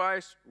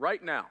sacrifice,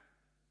 right now.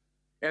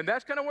 And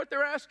that's kind of what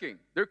they're asking.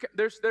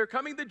 They're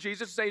coming to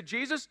Jesus and saying,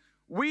 Jesus,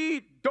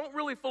 we don't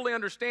really fully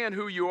understand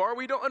who you are.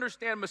 We don't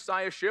understand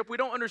messiahship. We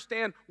don't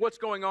understand what's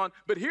going on.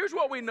 But here's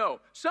what we know.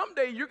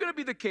 Someday you're going to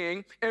be the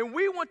king, and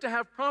we want to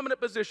have prominent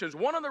positions,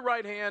 one on the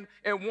right hand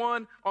and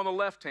one on the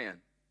left hand.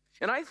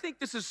 And I think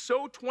this is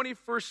so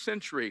 21st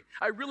century.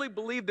 I really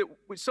believe that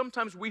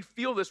sometimes we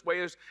feel this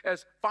way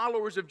as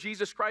followers of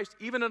Jesus Christ,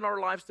 even in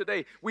our lives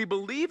today. We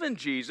believe in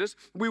Jesus.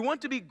 We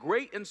want to be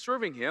great in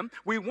serving him.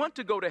 We want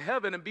to go to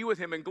heaven and be with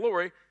him in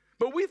glory.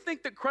 But we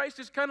think that Christ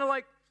is kind of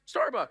like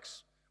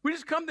Starbucks. We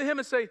just come to him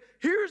and say,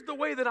 here's the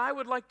way that I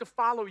would like to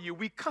follow you.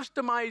 We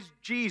customize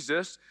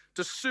Jesus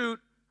to suit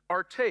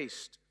our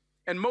taste.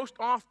 And most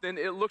often,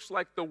 it looks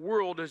like the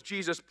world, as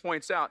Jesus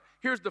points out.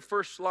 Here's the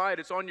first slide.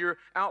 It's on your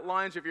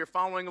outlines if you're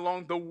following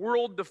along. The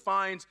world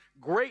defines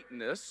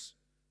greatness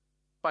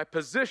by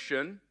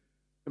position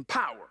and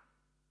power.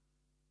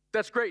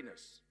 That's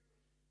greatness.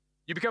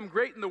 You become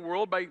great in the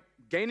world by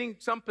gaining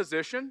some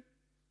position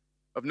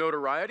of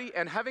notoriety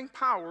and having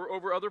power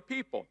over other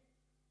people.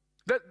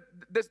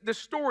 This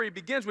story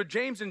begins with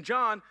James and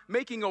John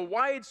making a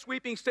wide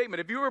sweeping statement.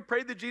 Have you ever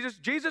prayed to Jesus?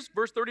 Jesus,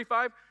 verse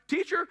 35,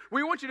 teacher,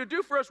 we want you to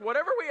do for us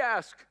whatever we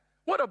ask.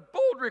 What a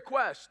bold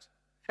request.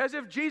 As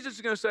if Jesus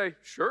is going to say,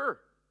 sure,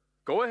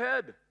 go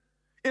ahead.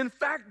 In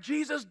fact,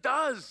 Jesus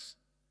does.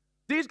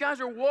 These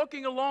guys are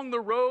walking along the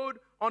road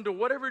onto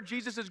whatever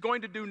Jesus is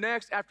going to do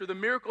next after the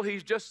miracle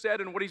he's just said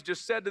and what he's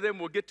just said to them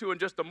we'll get to in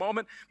just a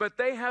moment. But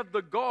they have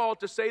the gall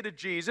to say to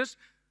Jesus,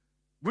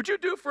 would you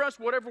do for us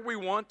whatever we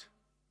want?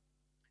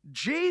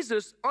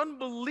 Jesus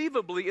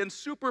unbelievably and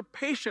super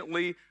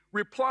patiently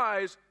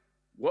replies,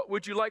 what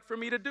would you like for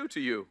me to do to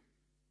you,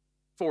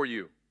 for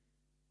you?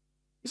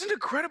 It's an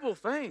incredible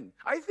thing.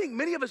 I think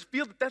many of us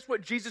feel that that's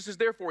what Jesus is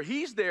there for.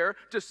 He's there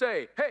to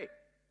say, hey,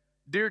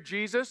 dear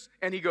Jesus,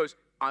 and he goes,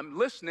 I'm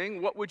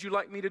listening. What would you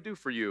like me to do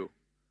for you?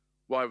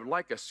 Well, I would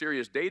like a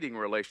serious dating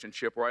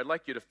relationship, or I'd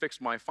like you to fix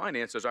my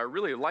finances. I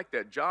really like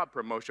that job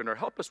promotion, or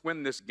help us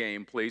win this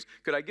game, please.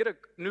 Could I get a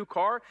new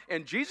car?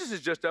 And Jesus is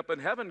just up in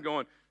heaven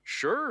going,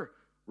 sure,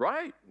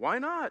 right, why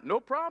not? No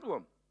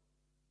problem.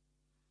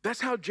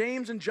 That's how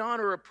James and John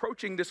are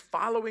approaching this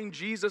following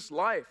Jesus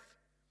life,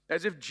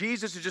 as if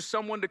Jesus is just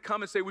someone to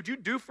come and say, would you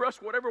do for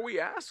us whatever we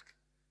ask?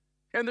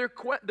 And their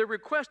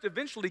request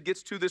eventually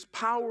gets to this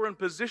power and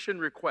position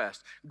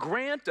request.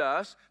 Grant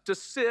us to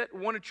sit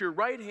one at your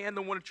right hand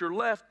and one at your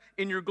left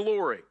in your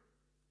glory.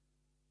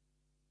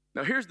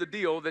 Now, here's the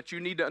deal that you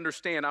need to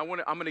understand. I'm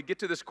going to get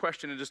to this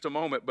question in just a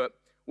moment, but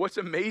what's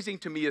amazing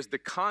to me is the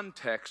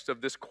context of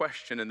this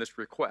question and this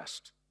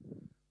request.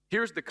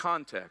 Here's the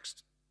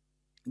context.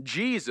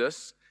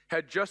 Jesus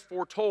had just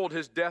foretold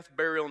his death,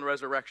 burial, and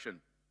resurrection.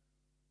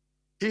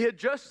 He had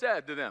just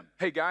said to them,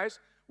 hey guys,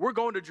 we're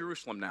going to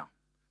Jerusalem now.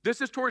 This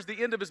is towards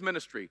the end of his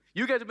ministry.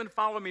 You guys have been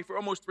following me for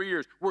almost 3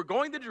 years. We're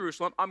going to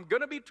Jerusalem. I'm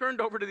going to be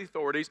turned over to the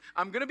authorities.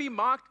 I'm going to be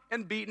mocked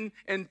and beaten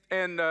and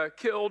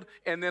killed,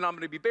 and then I'm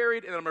going to be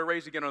buried, and then I'm going to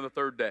rise again on the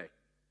third day.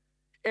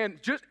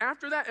 And just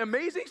after that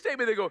amazing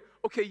statement, they go,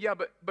 okay, yeah,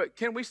 but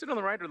can we sit on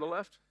the right or the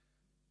left?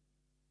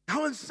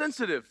 How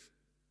insensitive.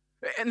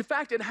 In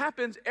fact, it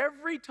happens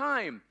every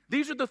time.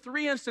 These are the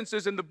 3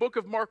 instances in the book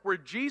of Mark where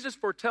Jesus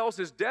foretells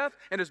his death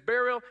and his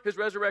burial, his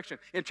resurrection.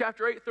 In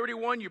chapter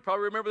 8:31, you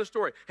probably remember the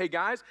story. Hey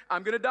guys,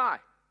 I'm going to die.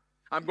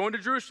 I'm going to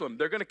Jerusalem.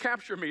 They're going to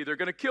capture me. They're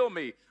going to kill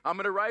me. I'm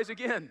going to rise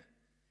again.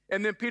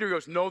 And then Peter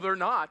goes, no, they're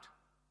not.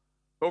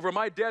 Over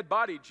my dead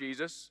body,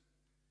 Jesus.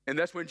 And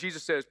that's when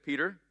Jesus says,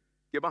 Peter,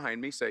 get behind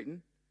me,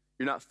 Satan.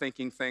 You're not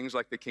thinking things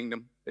like the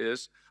kingdom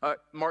is.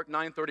 Mark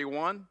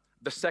 9:31.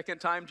 The second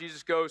time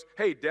Jesus goes,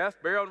 hey, death,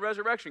 burial, and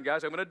resurrection,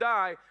 guys. I'm going to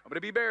die. I'm going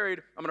to be buried.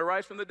 I'm going to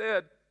rise from the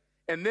dead.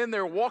 And then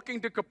they're walking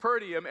to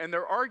Capernaum, and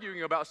they're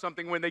arguing about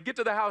something. When they get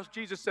to the house,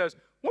 Jesus says,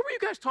 what were you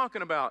guys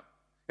talking about?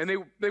 And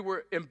they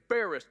were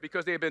embarrassed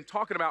because they had been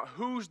talking about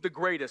who's the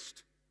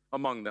greatest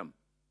among them.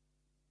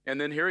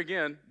 And then here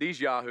again, these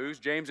yahoos,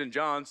 James and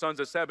John, sons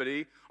of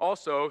Zebedee,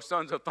 also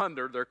sons of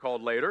thunder, they're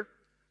called later.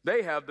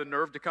 They have the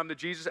nerve to come to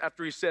Jesus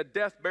after he said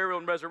death, burial,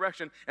 and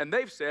resurrection. And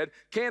they've said,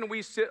 can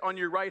we sit on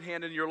your right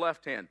hand and your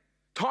left hand?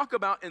 Talk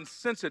about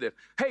insensitive.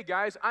 Hey,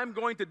 guys, I'm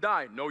going to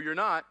die. No, you're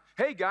not.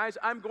 Hey, guys,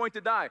 I'm going to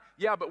die.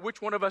 Yeah, but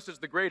which one of us is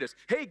the greatest?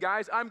 Hey,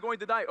 guys, I'm going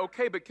to die.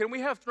 Okay, but can we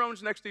have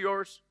thrones next to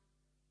yours?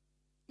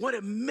 What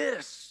a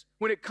miss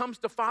when it comes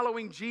to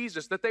following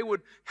Jesus, that they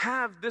would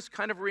have this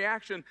kind of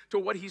reaction to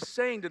what he's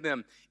saying to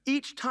them.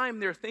 Each time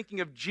they're thinking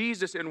of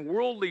Jesus in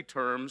worldly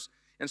terms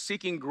and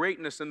seeking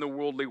greatness in the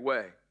worldly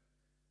way.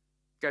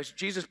 Guys,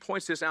 Jesus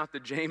points this out to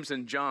James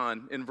and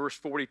John in verse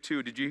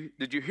 42. Did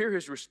you hear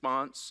his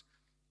response?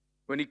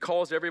 When he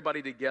calls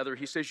everybody together,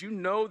 he says, you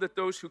know that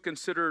those who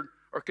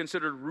are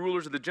considered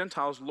rulers of the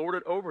Gentiles lord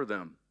it over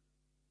them.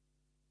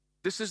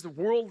 This is the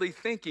worldly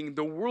thinking.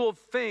 The world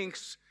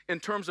thinks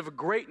in terms of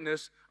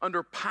greatness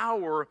under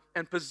power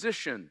and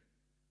position.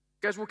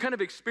 Guys, we're kind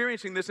of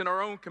experiencing this in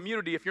our own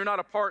community. If you're not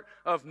a part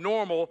of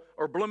Normal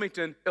or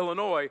Bloomington,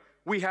 Illinois,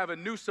 we have a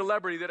new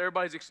celebrity that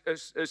everybody's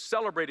is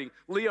celebrating.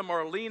 Leah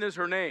Marlene is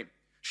her name.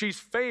 She's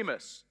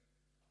famous.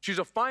 She's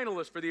a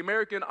finalist for the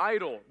American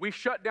Idol. We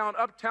shut down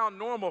Uptown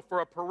Normal for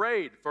a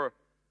parade for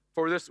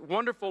this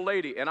wonderful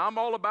lady, and I'm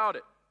all about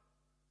it.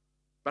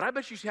 But I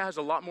bet she has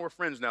a lot more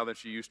friends now than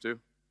she used to.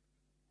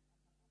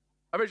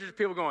 I bet there's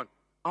people going,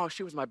 oh,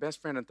 she was my best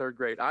friend in 3rd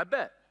grade. I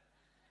bet.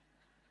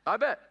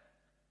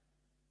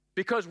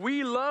 Because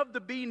we love to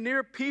be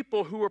near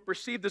people who are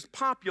perceived as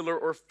popular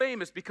or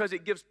famous because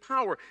it gives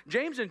power.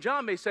 James and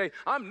John may say,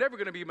 I'm never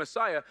going to be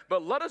Messiah,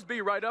 but let us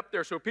be right up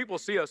there so people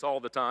see us all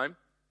the time.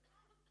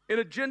 In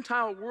a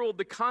Gentile world,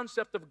 the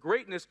concept of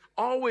greatness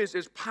always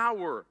is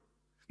power.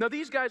 Now,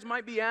 these guys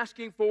might be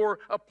asking for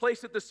a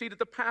place at the seat at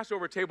the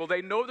Passover table.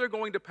 They know they're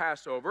going to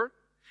Passover,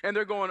 and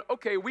they're going,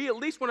 okay, we at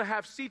least want to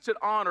have seats at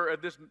honor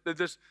at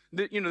this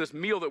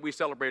meal that we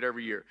celebrate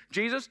every year.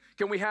 Jesus,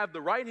 can we have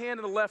the right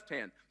hand and the left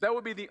hand? That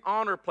would be the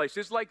honor place.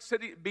 It's like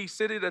be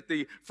seated at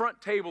the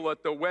front table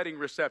at the wedding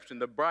reception,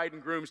 the bride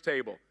and groom's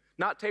table.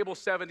 Not table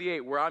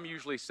 78, where I'm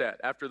usually set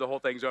after the whole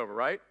thing's over,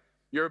 right?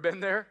 You ever been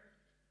there?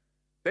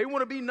 They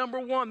want to be number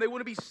one. They want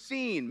to be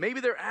seen.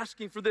 Maybe they're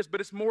asking for this, but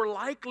it's more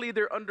likely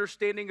their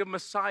understanding of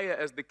Messiah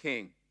as the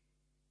king.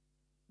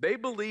 They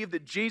believe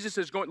that Jesus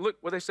is going, look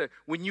what they said,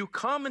 when you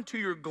come into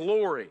your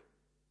glory,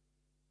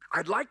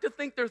 I'd like to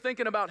think they're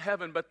thinking about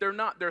heaven, but they're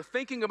not. They're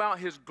thinking about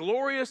his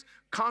glorious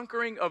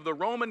conquering of the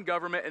Roman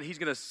government, and he's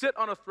going to sit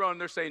on a throne.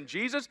 They're saying,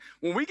 Jesus,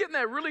 when we get in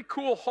that really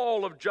cool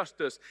hall of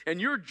justice, and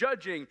you're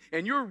judging,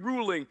 and you're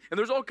ruling, and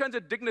there's all kinds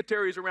of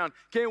dignitaries around,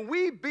 can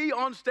we be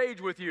on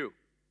stage with you?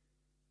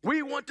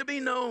 We want to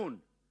be known.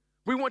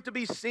 We want to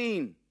be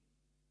seen.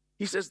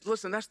 He says,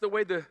 listen, that's the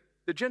way the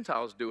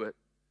Gentiles do it.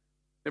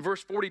 In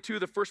verse 42,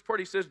 the first part,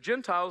 he says,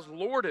 Gentiles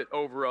lord it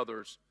over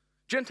others.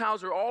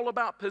 Gentiles are all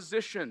about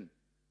position.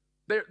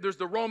 There's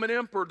the Roman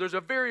emperor. There's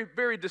a very,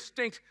 very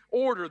distinct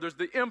order. There's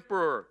the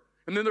emperor,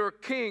 and then there are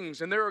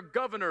kings, and there are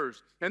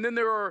governors, and then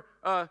there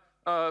are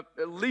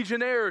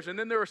legionnaires, and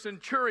then there are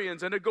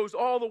centurions, and it goes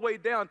all the way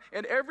down.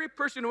 And every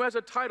person who has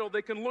a title,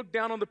 they can look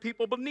down on the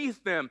people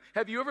beneath them.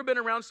 Have you ever been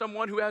around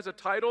someone who has a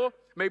title?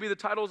 Maybe the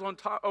title's on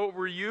top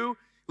over you,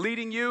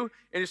 leading you,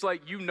 and it's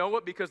like you know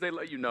it because they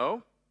let you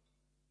know.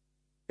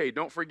 Hey,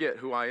 don't forget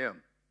who I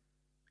am.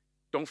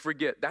 Don't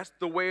forget. That's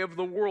the way of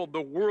the world.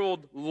 The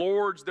world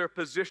lords their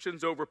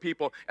positions over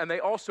people, and they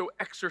also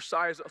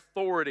exercise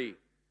authority.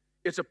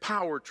 It's a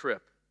power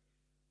trip.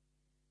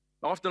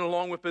 Often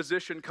along with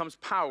position comes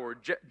power.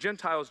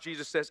 Gentiles,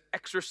 Jesus says,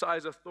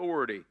 exercise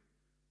authority.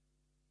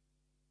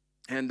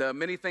 And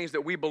many things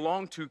that we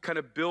belong to kind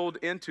of build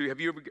into. Have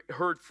you ever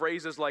heard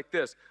phrases like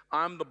this?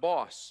 I'm the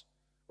boss,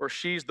 or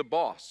she's the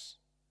boss,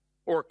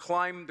 or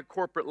climb the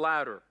corporate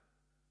ladder,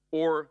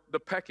 or the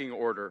pecking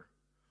order.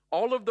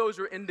 All of those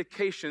are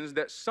indications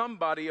that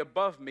somebody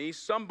above me,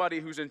 somebody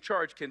who's in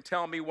charge, can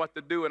tell me what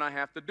to do, and I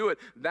have to do it.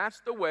 That's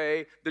the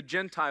way the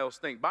Gentiles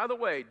think. By the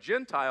way,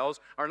 Gentiles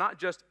are not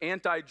just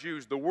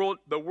anti-Jews. The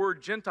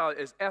word Gentile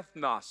is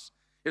ethnos.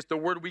 It's the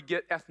word we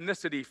get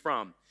ethnicity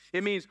from.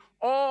 It means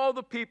all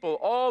the people,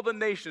 all the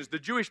nations. The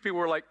Jewish people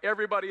were like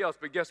everybody else,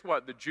 but guess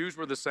what? The Jews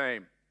were the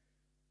same.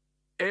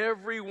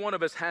 Every one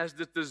of us has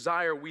this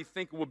desire we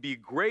think will be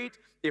great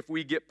if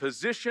we get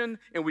position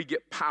and we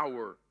get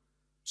power.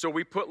 So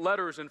we put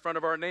letters in front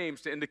of our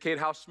names to indicate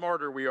how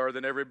smarter we are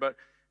than everybody.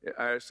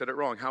 I said it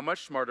wrong. How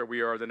much smarter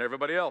we are than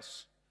everybody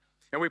else.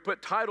 And we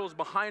put titles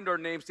behind our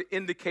names to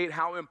indicate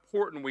how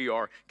important we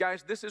are.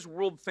 Guys, this is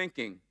world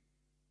thinking.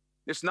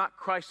 It's not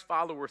Christ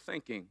follower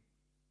thinking.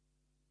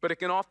 But it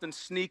can often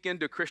sneak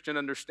into Christian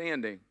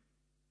understanding.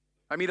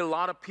 I meet a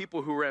lot of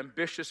people who are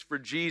ambitious for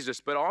Jesus,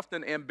 but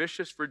often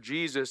ambitious for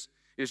Jesus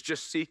is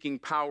just seeking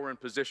power and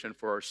position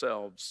for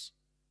ourselves.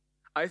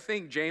 I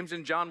think James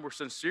and John were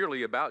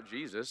sincerely about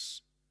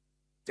Jesus.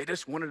 They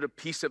just wanted a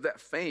piece of that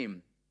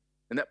fame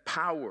and that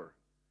power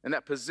and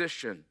that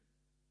position.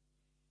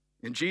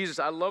 And Jesus,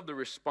 I love the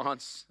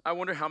response. I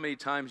wonder how many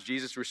times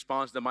Jesus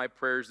responds to my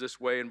prayers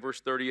this way in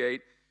verse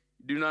 38.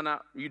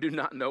 You do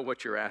not know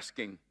what you're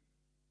asking.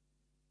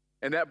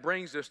 And that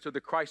brings us to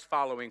the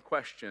Christ-following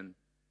question.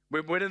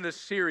 We've been in this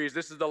series.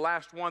 This is the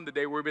last one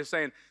today. We've been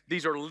saying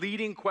these are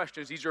leading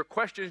questions. These are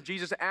questions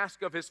Jesus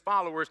asks of his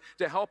followers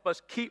to help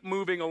us keep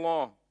moving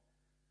along.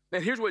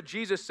 And here's what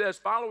Jesus says.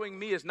 Following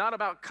me is not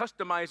about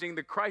customizing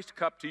the Christ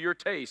cup to your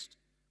taste.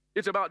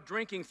 It's about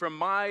drinking from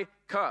my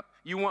cup.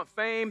 You want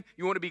fame?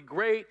 You want to be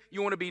great?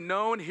 You want to be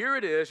known? Here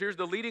it is. Here's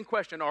the leading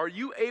question. Are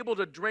you able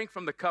to drink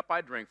from the cup I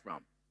drink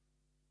from?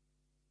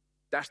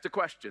 That's the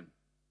question.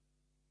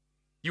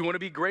 You want to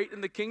be great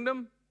in the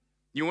kingdom?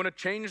 You want to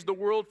change the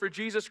world for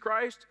Jesus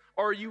Christ?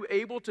 Are you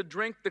able to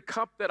drink the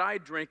cup that I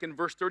drink in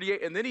verse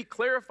 38? And then he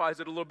clarifies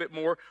it a little bit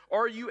more.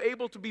 Are you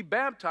able to be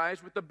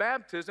baptized with the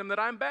baptism that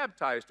I'm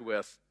baptized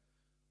with?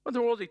 What in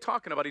the world is he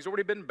talking about? He's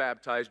already been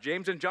baptized.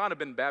 James and John have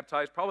been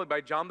baptized probably by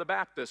John the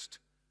Baptist.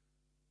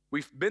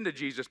 We've been to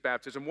Jesus'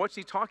 baptism. What's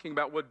he talking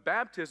about? Well,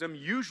 baptism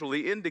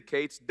usually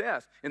indicates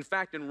death. In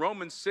fact, in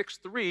Romans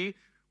 6:3,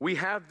 we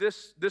have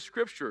this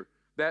scripture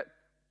that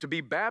to be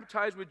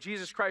baptized with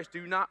Jesus Christ, do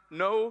you not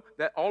know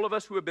that all of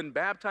us who have been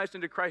baptized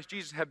into Christ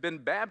Jesus have been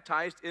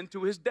baptized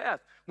into his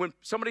death? When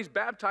somebody's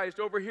baptized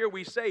over here,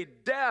 we say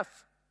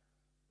death,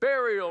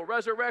 burial,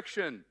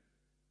 resurrection.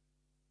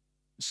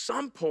 At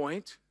some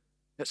point,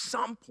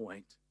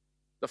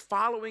 the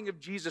following of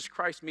Jesus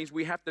Christ means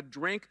we have to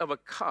drink of a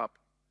cup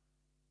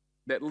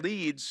that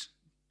leads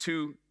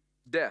to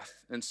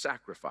death and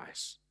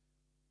sacrifice.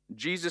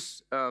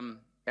 Jesus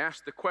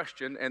asked the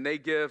question, and they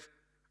give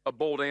a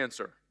bold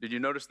answer. Did you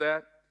notice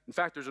that? In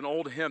fact, there's an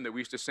old hymn that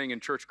we used to sing in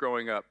church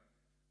growing up.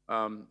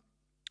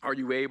 Are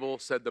you able,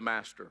 said the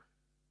master.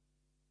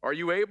 Are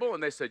you able?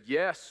 And they said,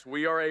 yes,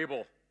 we are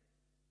able.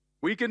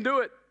 We can do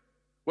it.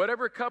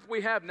 Whatever cup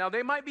we have. Now,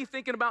 they might be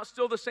thinking about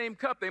still the same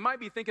cup. They might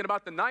be thinking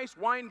about the nice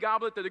wine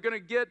goblet that they're going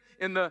to get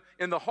in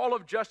the Hall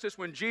of Justice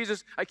when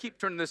Jesus, I keep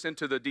turning this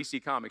into the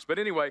DC Comics, but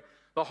anyway,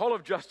 the Hall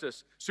of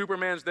Justice.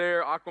 Superman's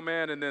there,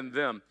 Aquaman, and then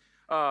them.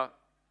 I'm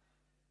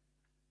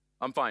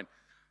fine.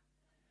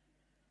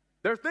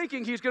 They're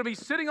thinking he's going to be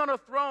sitting on a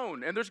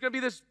throne, and there's going to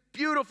be this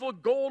beautiful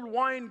gold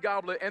wine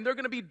goblet, and they're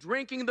going to be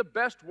drinking the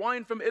best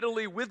wine from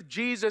Italy with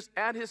Jesus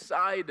at his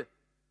side.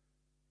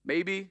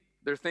 Maybe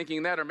they're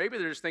thinking that, or maybe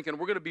they're just thinking,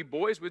 we're going to be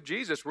boys with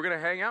Jesus. We're going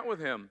to hang out with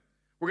him.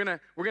 We're going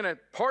to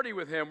party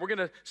with him. We're going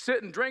to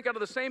sit and drink out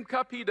of the same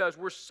cup he does.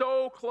 We're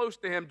so close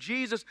to him.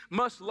 Jesus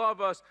must love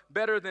us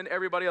better than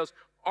everybody else.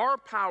 Our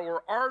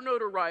power, our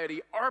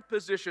notoriety, our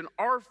position,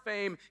 our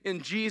fame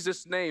in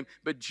Jesus' name.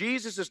 But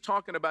Jesus is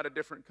talking about a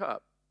different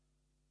cup.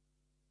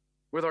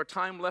 With our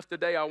time left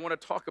today, I want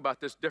to talk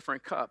about this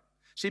different cup.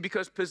 See,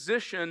 because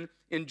position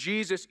in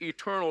Jesus'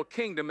 eternal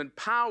kingdom and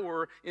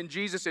power in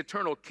Jesus'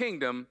 eternal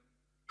kingdom,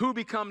 who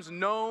becomes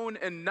known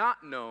and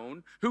not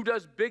known, who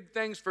does big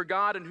things for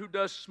God and who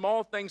does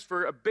small things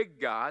for a big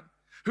God,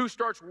 who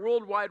starts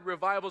worldwide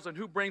revivals and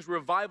who brings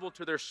revival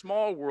to their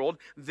small world,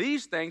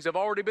 these things have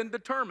already been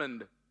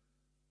determined.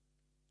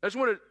 I just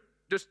want to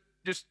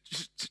just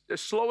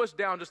slow us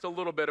down just a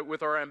little bit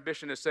with our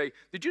ambition to say,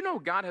 did you know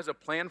God has a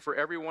plan for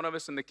every one of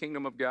us in the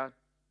kingdom of God?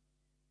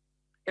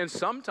 And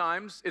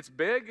sometimes it's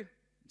big,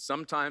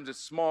 sometimes it's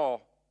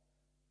small.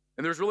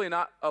 And there's really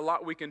not a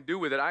lot we can do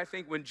with it. I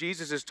think when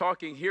Jesus is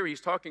talking here,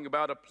 he's talking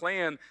about a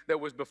plan that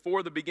was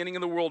before the beginning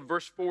of the world.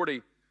 Verse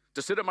 40,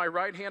 to sit at my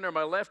right hand or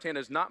my left hand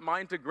is not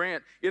mine to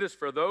grant. It is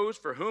for those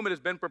for whom it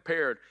has been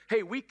prepared.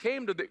 Hey, we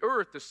came to the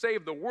earth to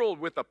save the world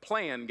with a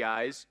plan,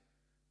 guys.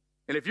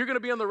 And if you're going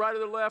to be on the right or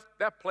the left,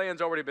 that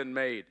plan's already been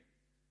made.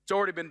 It's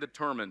already been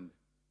determined.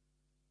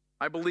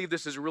 I believe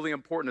this is really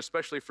important,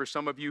 especially for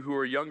some of you who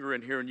are younger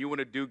in here and you want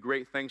to do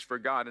great things for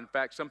God. In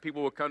fact, some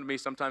people will come to me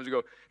sometimes and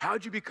go,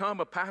 how'd you become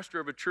a pastor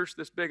of a church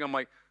this big? I'm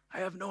like, I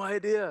have no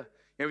idea.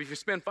 And if you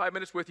spend 5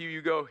 minutes with you,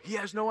 you go, he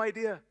has no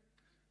idea.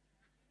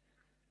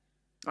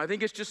 I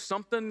think it's just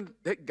something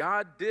that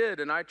God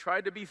did, and I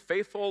tried to be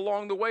faithful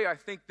along the way. I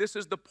think this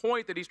is the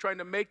point that he's trying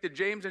to make to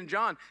James and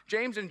John.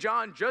 James and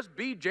John, just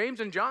be James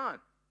and John.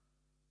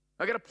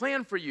 I got a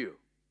plan for you.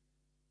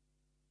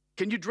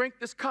 Can you drink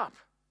this cup?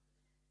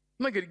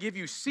 I'm not going to give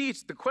you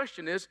seats. The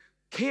question is,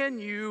 can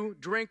you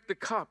drink the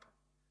cup?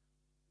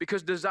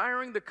 Because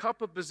desiring the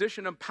cup of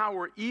position and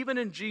power, even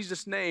in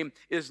Jesus' name,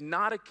 is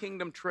not a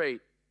kingdom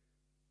trait.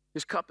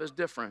 His cup is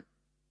different.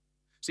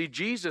 See,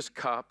 Jesus'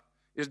 cup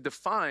is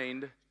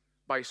defined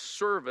by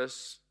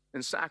service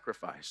and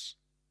sacrifice.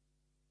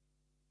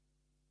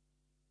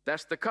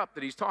 That's the cup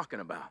that he's talking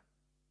about.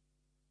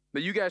 Now,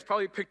 you guys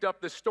probably picked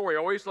up this story. I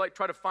always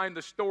try to find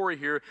the story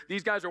here.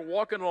 These guys are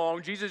walking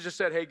along. Jesus just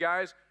said, hey,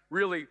 guys,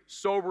 really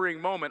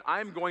sobering moment.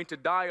 I'm going to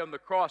die on the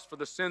cross for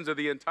the sins of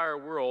the entire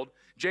world.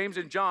 James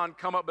and John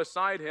come up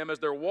beside him as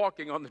they're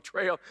walking on the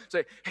trail,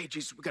 say, hey,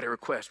 Jesus, we got a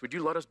request. Would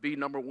you let us be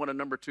number one and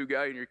number two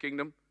guy in your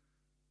kingdom?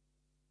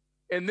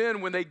 And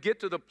then when they get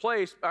to the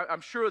place,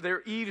 I'm sure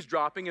they're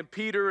eavesdropping, and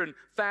Peter and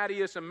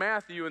Thaddeus and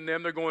Matthew and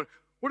them, they're going,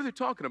 what are they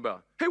talking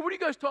about? Hey, what are you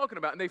guys talking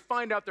about? And they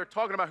find out they're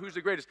talking about who's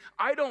the greatest.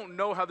 I don't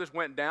know how this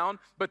went down,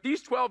 but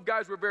these 12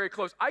 guys were very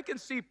close. I can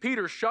see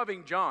Peter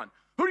shoving John.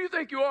 Who do you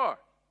think you are?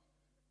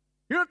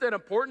 You're not that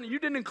important. You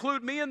didn't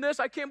include me in this.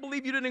 I can't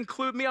believe you didn't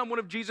include me. I'm one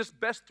of Jesus'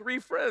 best 3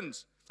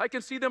 friends. I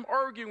can see them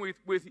arguing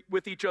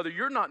with each other.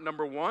 You're not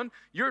number 1.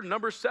 You're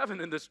number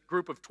 7 in this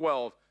group of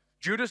 12.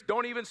 Judas,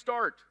 don't even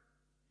start.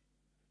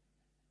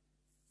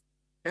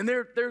 And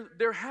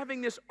they're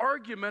having this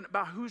argument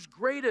about who's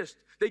greatest.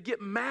 They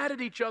get mad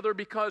at each other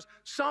because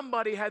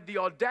somebody had the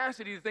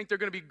audacity to think they're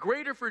going to be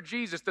greater for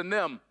Jesus than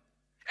them.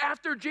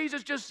 After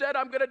Jesus just said,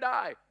 I'm going to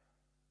die.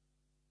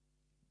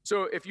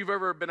 So if you've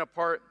ever been a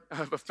part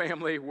of a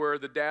family where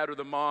the dad or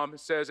the mom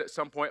says at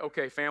some point,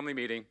 okay, family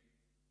meeting.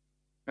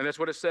 And that's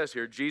what it says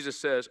here. Jesus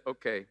says,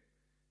 okay.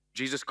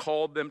 Jesus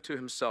called them to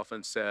himself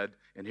and said,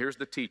 and here's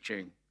the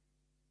teaching.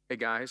 Hey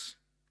guys,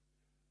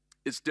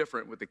 it's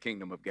different with the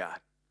kingdom of God.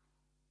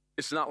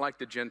 It's not like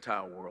the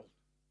Gentile world.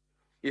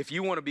 If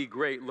you want to be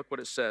great, look what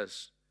it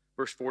says.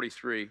 Verse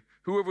 43,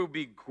 whoever would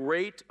be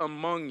great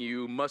among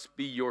you must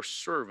be your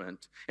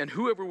servant, and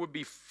whoever would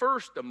be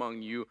first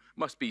among you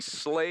must be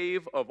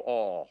slave of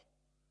all.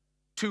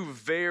 2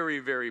 very,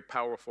 very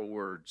powerful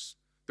words.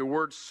 The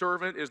word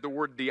servant is the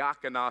word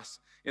diakonos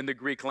in the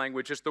Greek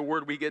language. It's the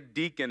word we get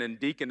deacon and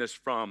deaconess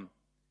from.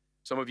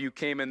 Some of you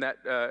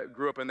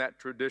grew up in that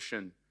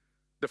tradition.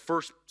 The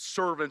first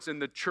servants in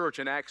the church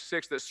in Acts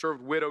 6 that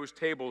served widows'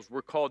 tables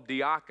were called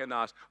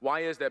diakonos.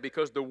 Why is that?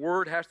 Because the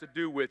word has to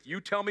do with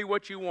you tell me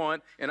what you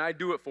want and I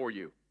do it for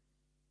you.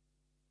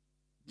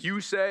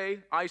 You say,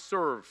 I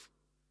serve.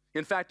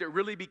 In fact, it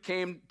really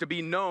became to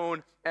be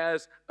known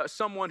as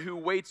someone who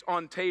waits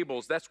on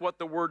tables. That's what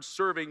the word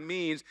serving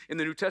means in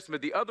the New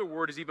Testament. The other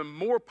word is even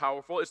more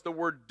powerful. It's the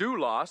word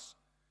doulos.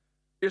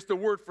 It's the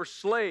word for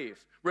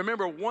slave.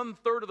 Remember,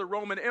 1/3 of the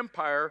Roman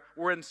Empire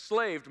were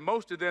enslaved,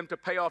 most of them to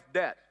pay off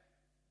debt.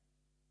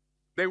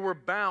 They were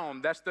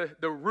bound. That's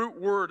the root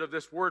word of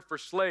this word for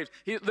slaves.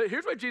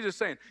 Here's what Jesus is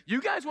saying.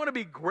 You guys want to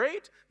be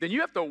great? Then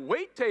you have to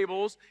wait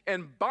tables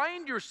and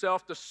bind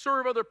yourself to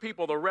serve other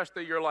people the rest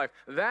of your life.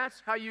 That's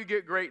how you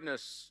get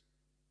greatness.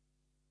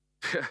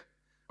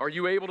 Are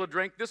you able to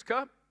drink this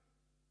cup?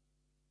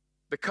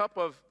 The cup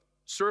of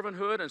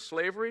servanthood and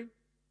slavery?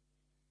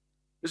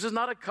 This is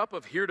not a cup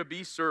of here to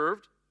be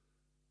served,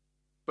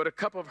 but a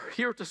cup of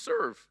here to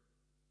serve.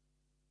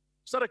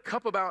 It's not a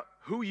cup about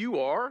who you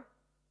are.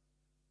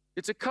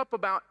 It's a cup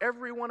about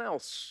everyone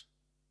else.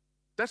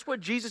 That's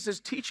what Jesus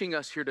is teaching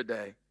us here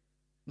today.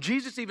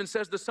 Jesus even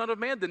says the Son of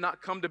Man did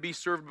not come to be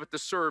served, but to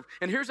serve.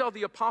 And here's how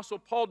the Apostle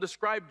Paul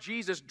described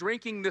Jesus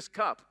drinking this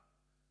cup.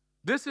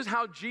 This is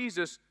how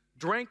Jesus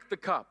drank the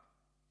cup.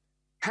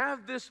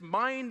 Have this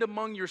mind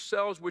among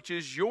yourselves, which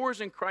is yours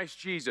in Christ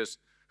Jesus,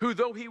 who,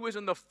 though he was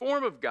in the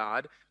form of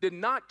God, did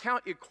not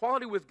count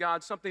equality with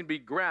God something to be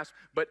grasped,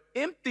 but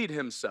emptied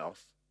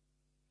himself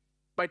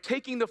by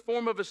taking the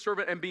form of a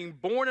servant and being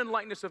born in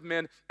likeness of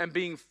men and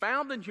being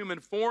found in human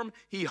form.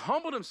 He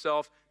humbled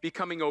himself,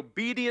 becoming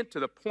obedient to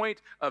the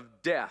point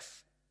of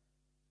death,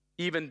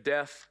 even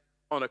death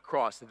on a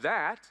cross.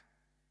 That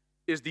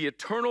is the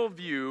eternal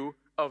view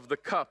of the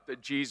cup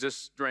that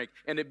Jesus drank,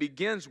 and it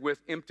begins with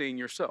emptying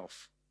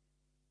yourself.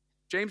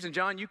 James and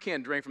John, you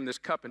can't drink from this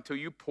cup until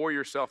you pour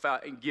yourself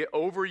out and get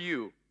over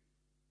you.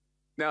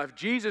 Now, if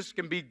Jesus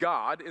can be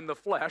God in the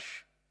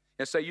flesh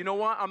and say, you know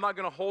what, I'm not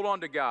going to hold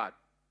on to God.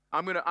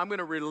 I'm going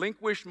to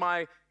relinquish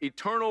my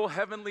eternal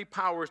heavenly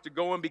powers to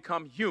go and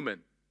become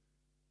human.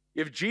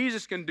 If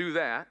Jesus can do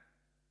that,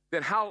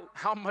 then how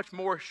much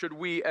more should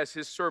we as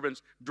his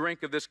servants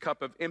drink of this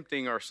cup of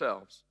emptying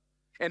ourselves?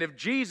 And if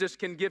Jesus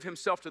can give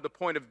himself to the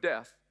point of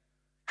death,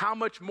 how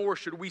much more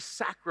should we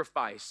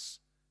sacrifice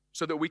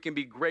so that we can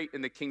be great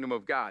in the kingdom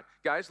of God?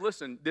 Guys,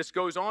 listen, this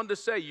goes on to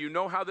say, you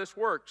know how this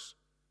works.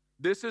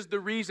 This is the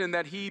reason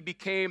that he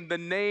became the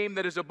name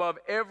that is above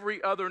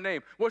every other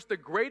name. What's the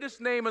greatest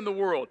name in the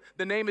world?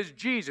 The name is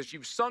Jesus.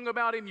 You've sung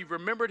about him. You've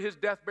remembered his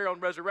death, burial,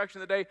 and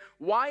resurrection today.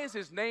 Why is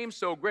his name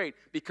so great?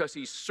 Because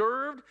he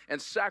served and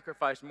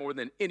sacrificed more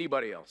than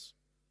anybody else.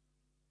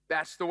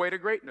 That's the way to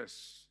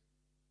greatness.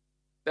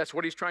 That's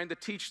what he's trying to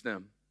teach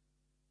them.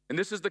 And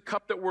this is the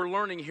cup that we're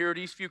learning here at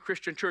Eastview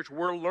Christian Church.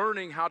 We're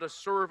learning how to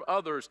serve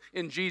others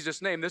in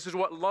Jesus' name. This is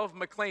what Love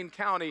McLean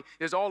County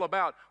is all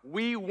about.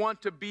 We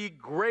want to be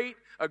great,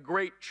 a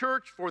great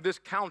church for this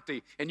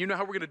county. And you know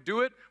how we're going to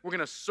do it? We're going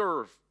to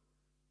serve.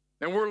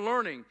 And we're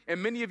learning.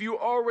 And many of you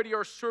already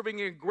are serving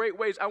in great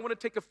ways. I want to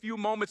take a few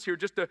moments here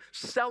just to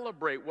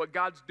celebrate what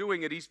God's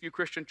doing at Eastview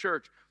Christian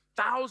Church.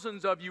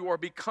 Thousands of you are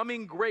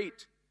becoming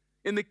great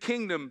in the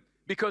kingdom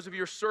because of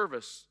your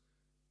service.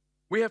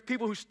 We have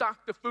people who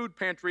stock the food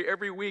pantry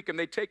every week, and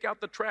they take out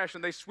the trash,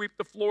 and they sweep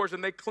the floors,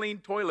 and they clean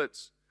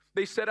toilets.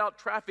 They set out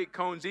traffic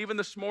cones. Even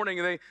this morning,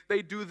 and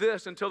they do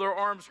this until their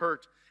arms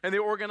hurt, and they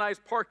organize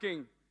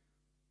parking.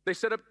 They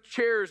set up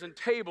chairs and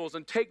tables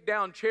and take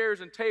down chairs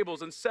and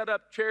tables and set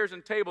up chairs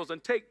and tables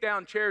and take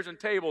down chairs and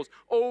tables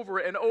over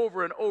and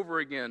over and over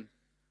again.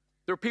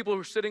 There are people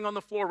who are sitting on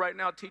the floor right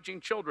now teaching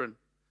children.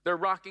 They're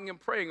rocking and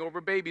praying over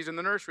babies in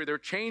the nursery. They're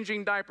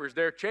changing diapers.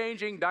 They're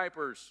changing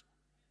diapers.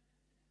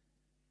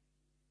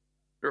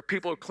 There are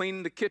people who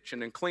clean the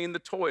kitchen and clean the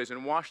toys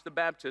and wash the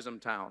baptism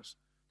towels.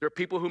 There are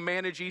people who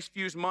manage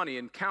Eastview's money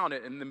and count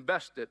it and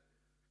invest it.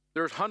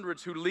 There's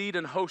hundreds who lead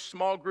and host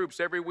small groups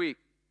every week.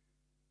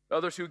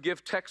 Others who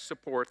give tech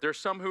support. There's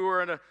some who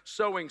are in a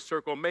sewing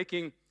circle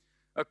making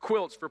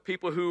quilts for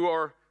people who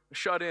are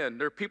shut in.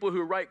 There are people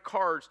who write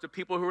cards to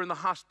people who are in the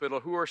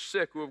hospital, who are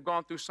sick, who have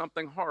gone through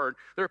something hard.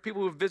 There are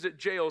people who visit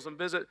jails and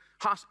visit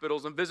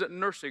hospitals and visit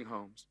nursing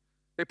homes.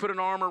 They put an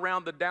arm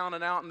around the down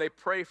and out and they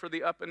pray for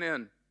the up and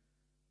in.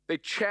 They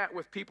chat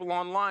with people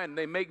online.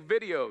 They make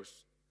videos.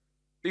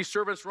 These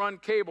servants run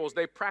cables.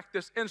 They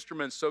practice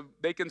instruments so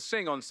they can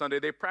sing on Sunday.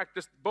 They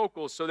practice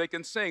vocals so they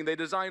can sing. They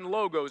design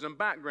logos and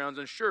backgrounds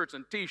and shirts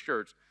and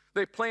T-shirts.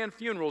 They plan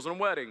funerals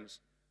and weddings.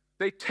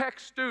 They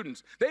text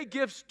students. They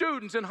give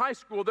students in high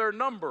school their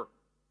number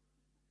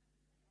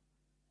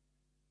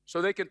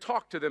so they can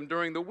talk to them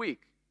during the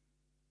week.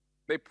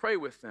 They pray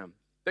with them.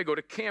 They go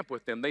to camp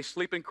with them. They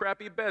sleep in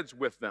crappy beds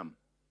with them,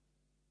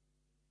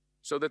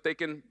 so that they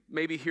can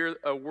maybe hear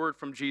a word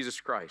from Jesus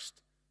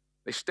Christ.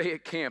 They stay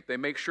at camp. They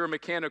make sure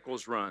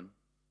mechanicals run.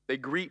 They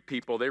greet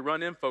people. They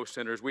run info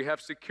centers. We have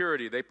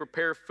security. They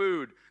prepare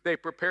food.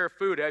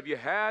 Have you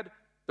had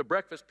the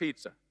breakfast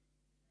pizza?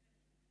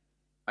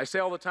 I say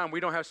all the time, we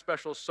don't have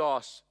special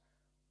sauce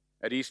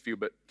at Eastview,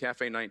 but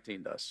Cafe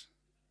 19 does.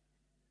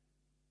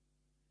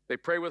 They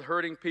pray with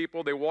hurting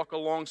people. They walk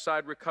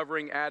alongside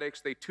recovering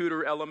addicts. They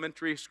tutor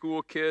elementary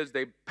school kids.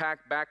 They pack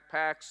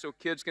backpacks so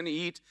kids can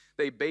eat.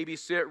 They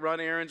babysit, run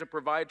errands, and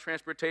provide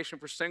transportation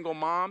for single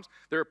moms.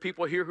 There are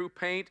people here who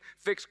paint,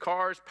 fix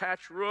cars,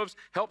 patch roofs,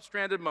 help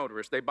stranded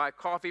motorists. They buy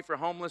coffee for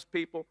homeless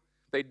people.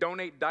 They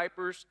donate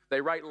diapers. They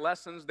write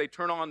lessons. They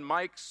turn on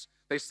mics.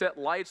 They set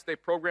lights. They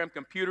program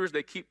computers.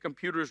 They keep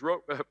computers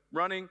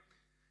running.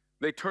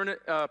 They turn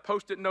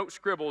Post-it note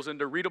scribbles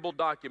into readable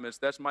documents.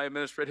 That's my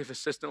administrative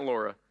assistant,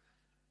 Laura.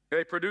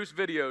 They produce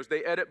videos,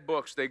 they edit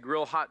books, they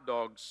grill hot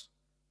dogs,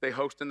 they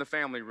host in the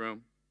family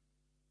room.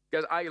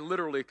 Guys, I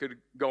literally could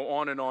go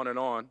on and on and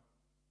on.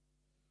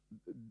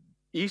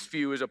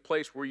 Eastview is a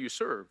place where you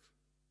serve.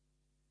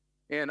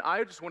 And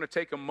I just want to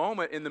take a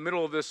moment in the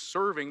middle of this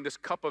serving, this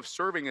cup of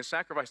serving and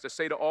sacrifice, to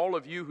say to all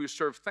of you who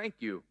serve, thank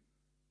you.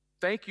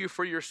 Thank you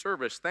for your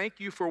service.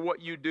 Thank you for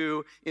what you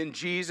do in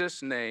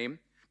Jesus' name.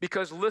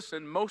 Because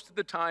listen, most of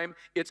the time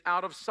it's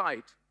out of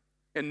sight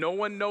and no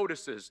one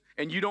notices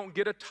and you don't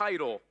get a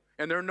title.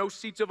 And there are no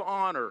seats of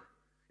honor.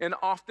 And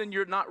often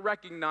you're not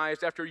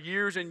recognized after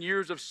years and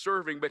years of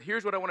serving. But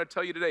here's what I want to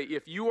tell you today.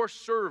 If you are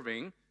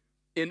serving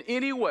in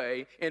any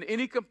way, in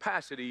any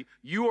capacity,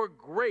 you are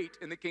great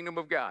in the kingdom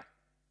of God.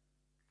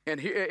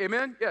 And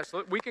amen? Yes,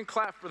 we can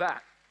clap for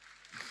that.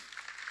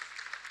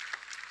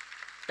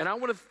 And I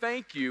want to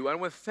thank you. I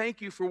want to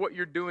thank you for what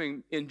you're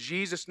doing in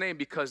Jesus' name,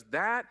 because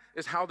that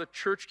is how the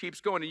church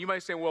keeps going. And you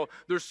might say, well,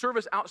 there's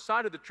service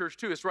outside of the church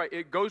too. It's right.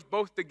 It goes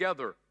both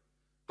together.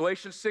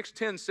 Galatians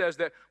 6:10 says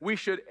that we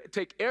should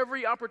take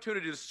every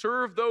opportunity to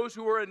serve those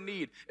who are in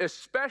need,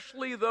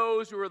 especially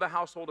those who are the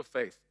household of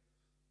faith.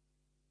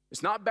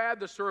 It's not bad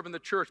to serve in the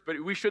church, but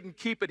we shouldn't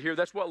keep it here.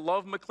 That's what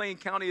Love McLean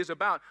County is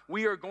about.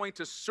 We are going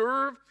to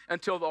serve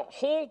until the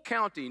whole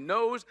county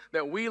knows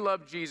that we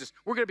love Jesus.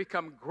 We're going to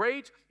become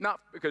great, not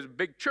because of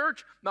big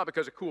church, not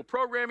because of cool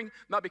programming,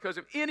 not because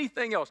of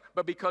anything else,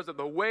 but because of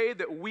the way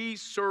that we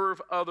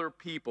serve other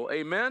people.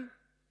 Amen?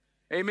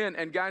 Amen.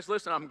 And guys,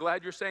 listen, I'm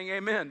glad you're saying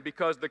amen,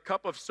 because the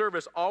cup of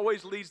service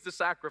always leads to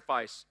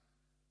sacrifice.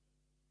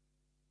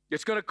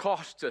 It's going to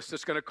cost us.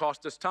 It's going to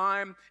cost us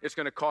time. It's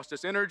going to cost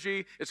us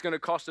energy. It's going to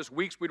cost us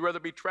weeks we'd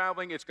rather be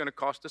traveling. It's going to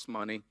cost us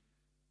money.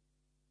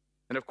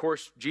 And of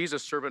course,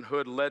 Jesus'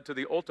 servanthood led to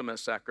the ultimate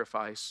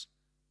sacrifice.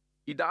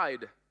 He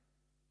died.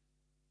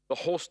 The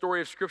whole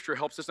story of Scripture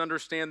helps us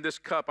understand this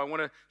cup. I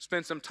want to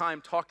spend some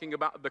time talking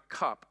about the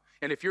cup.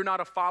 And if you're not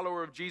a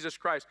follower of Jesus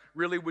Christ,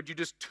 really, would you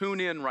just tune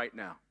in right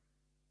now?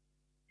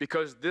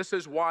 Because this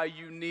is why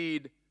you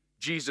need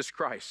Jesus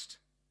Christ.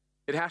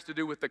 It has to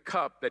do with the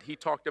cup that he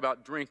talked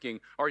about drinking.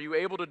 Are you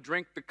able to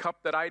drink the cup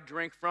that I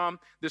drink from?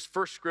 This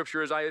first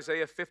scripture is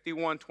Isaiah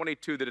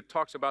 51:22, that it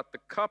talks about the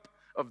cup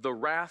of the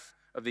wrath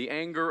of the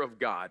anger of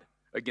God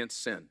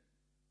against sin.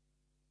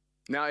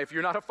 Now, if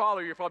you're not a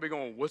follower, you're probably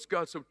going, what's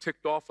God so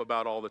ticked off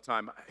about all the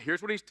time?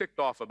 Here's what he's ticked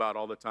off about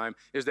all the time,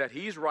 is that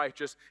he's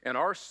righteous and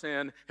our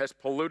sin has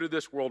polluted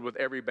this world with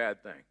every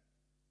bad thing.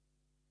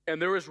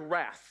 And there is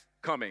wrath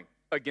coming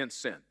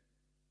against sin.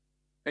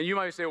 And you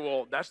might say,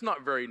 well, that's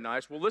not very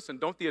nice. Well, listen,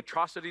 don't the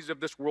atrocities of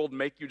this world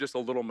make you just a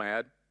little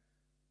mad?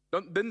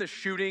 Didn't the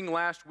shooting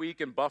last week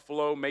in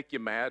Buffalo make you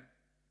mad?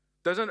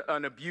 Doesn't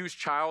an abused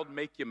child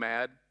make you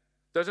mad?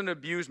 Doesn't an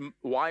abused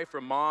wife or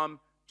mom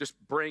just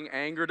bring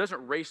anger?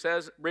 Doesn't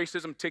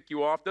racism tick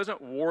you off?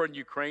 Doesn't war in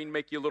Ukraine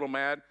make you a little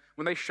mad?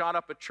 When they shot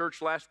up a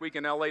church last week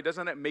in LA,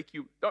 doesn't that make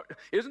you,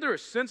 isn't there a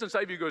sense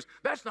inside of you that goes,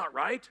 that's not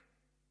right?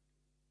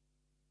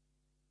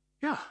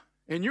 Yeah.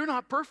 And you're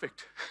not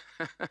perfect.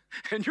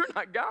 And you're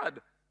not God.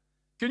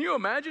 Can you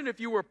imagine if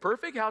you were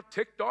perfect, how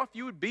ticked off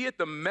you would be at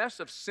the mess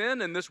of sin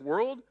in this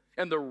world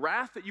and the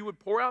wrath that you would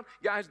pour out?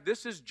 Guys,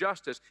 this is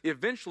justice.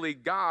 Eventually,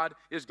 God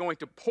is going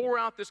to pour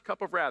out this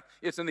cup of wrath.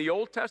 It's in the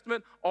Old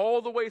Testament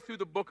all the way through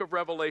the book of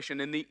Revelation.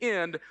 In the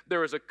end,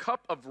 there is a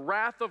cup of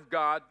wrath of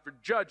God for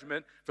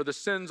judgment for the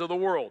sins of the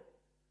world.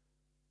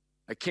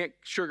 I can't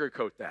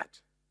sugarcoat that.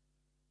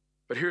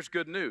 But here's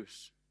good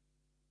news.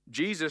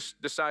 Jesus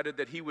decided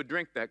that he would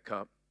drink that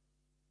cup.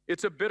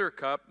 It's a bitter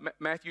cup.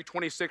 Matthew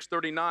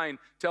 26:39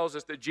 tells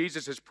us that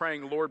Jesus is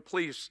praying, Lord,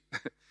 please,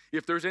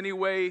 if there's any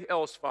way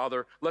else,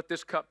 Father, let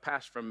this cup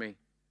pass from me.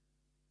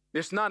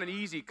 It's not an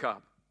easy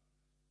cup.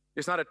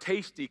 It's not a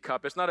tasty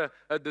cup. It's not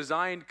a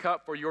designed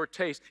cup for your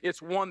taste.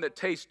 It's one that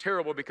tastes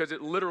terrible because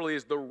it literally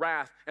is the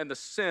wrath and the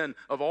sin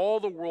of all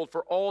the world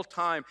for all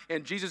time.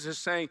 And Jesus is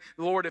saying,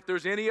 Lord, if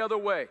there's any other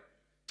way,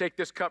 take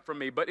this cup from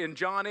me. But in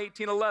John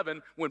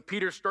 18:11, when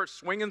Peter starts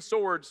swinging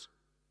swords,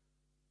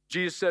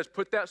 Jesus says,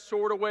 put that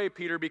sword away,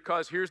 Peter,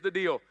 because here's the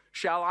deal.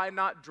 Shall I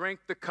not drink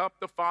the cup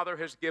the Father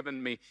has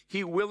given me?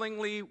 He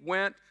willingly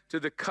went to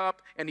the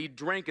cup and he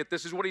drank it.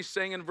 This is what he's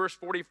saying in verse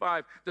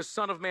 45. The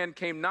Son of Man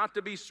came not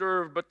to be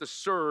served, but to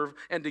serve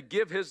and to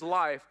give his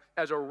life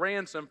as a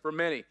ransom for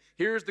many.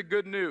 Here's the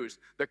good news.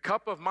 The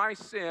cup of my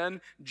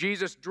sin,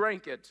 Jesus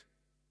drank it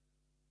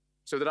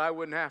so that I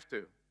wouldn't have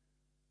to.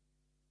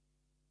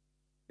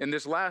 And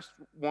this last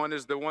one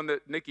is the one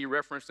that Nikki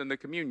referenced in the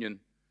communion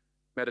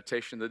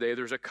meditation today.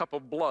 There's a cup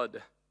of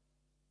blood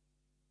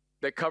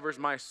that covers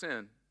my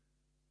sin.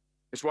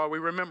 It's why we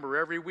remember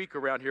every week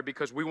around here,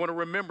 because we want to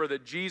remember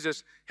that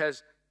Jesus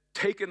has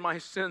taken my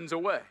sins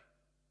away.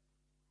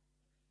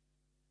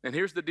 And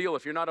here's the deal.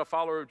 If you're not a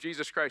follower of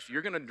Jesus Christ,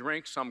 you're going to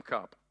drink some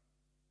cup.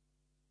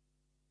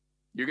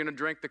 You're going to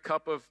drink the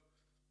cup of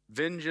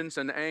vengeance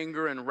and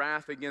anger and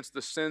wrath against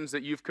the sins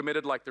that you've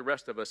committed like the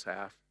rest of us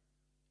have.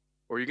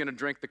 Or you're going to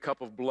drink the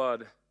cup of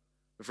blood,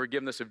 the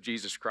forgiveness of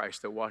Jesus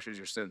Christ that washes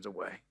your sins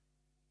away.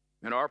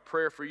 And our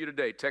prayer for you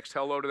today, text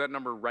hello to that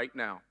number right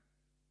now.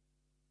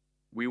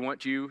 We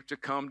want you to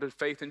come to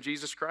faith in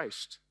Jesus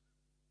Christ.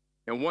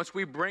 And once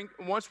we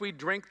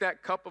drink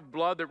that cup of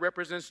blood that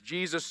represents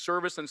Jesus'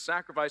 service and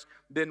sacrifice,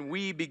 then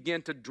we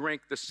begin to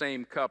drink the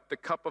same cup. The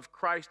cup of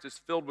Christ is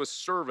filled with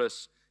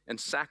service and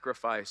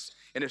sacrifice,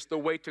 and it's the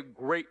way to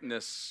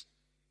greatness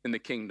in the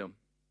kingdom.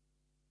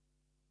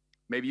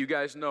 Maybe you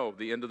guys know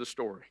the end of the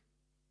story.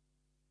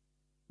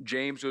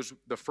 James was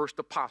the first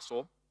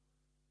apostle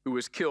who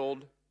was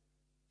killed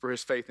for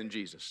his faith in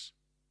Jesus.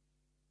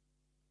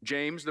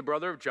 James, the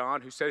brother of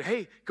John, who said,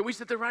 hey, can we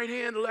sit the right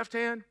hand, the left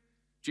hand?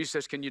 Jesus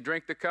says, can you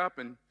drink the cup?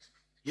 And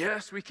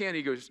yes, we can.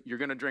 He goes, you're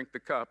going to drink the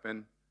cup.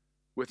 And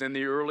within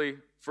the early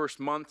first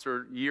months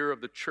or year of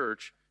the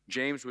church,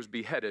 James was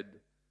beheaded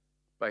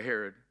by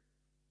Herod.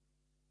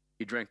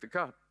 He drank the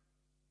cup.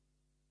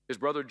 His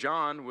brother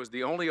John was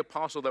the only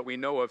apostle that we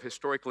know of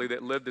historically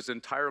that lived his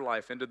entire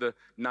life into the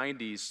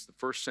 90s, the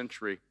first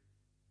century.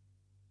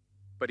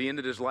 But he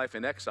ended his life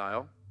in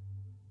exile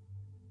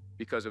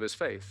because of his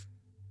faith,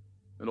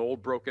 an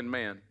old broken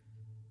man.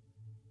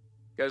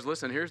 Guys,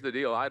 listen, here's the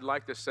deal. I'd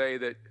like to say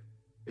that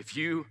if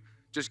you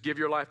just give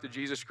your life to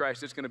Jesus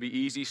Christ, it's going to be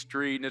easy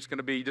street, and it's going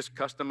to be just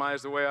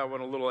customized the way I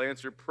want. A little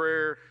answered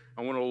prayer.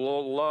 I want a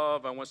little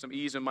love. I want some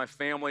ease in my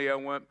family. I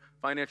want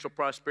financial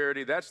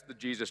prosperity. That's the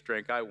Jesus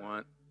drink I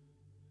want.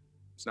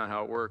 It's not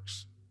how it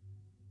works.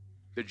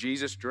 The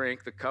Jesus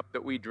drink, the cup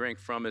that we drink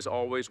from, is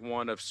always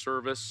one of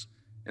service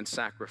and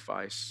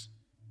sacrifice.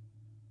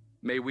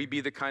 May we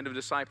be the kind of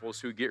disciples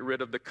who get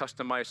rid of the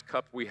customized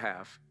cup we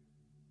have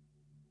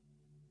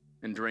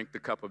and drink the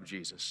cup of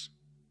Jesus.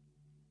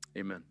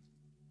 Amen.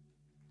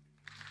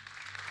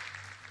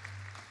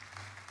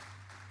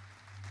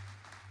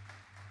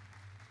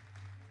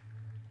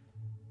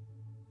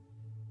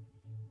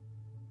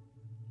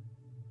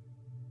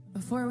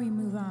 Before we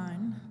move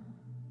on,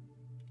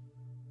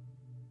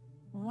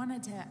 I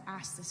wanted to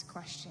ask this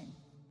question.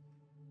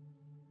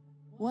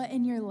 What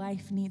in your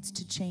life needs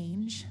to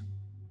change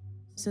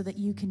so that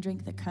you can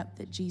drink the cup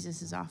that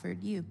Jesus has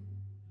offered you?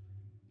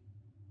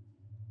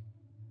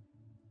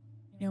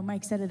 You know,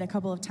 Mike said it a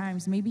couple of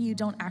times. Maybe you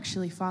don't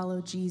actually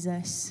follow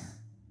Jesus,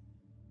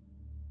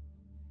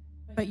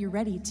 but you're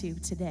ready to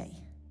today.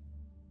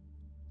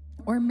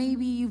 Or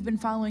maybe you've been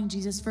following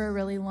Jesus for a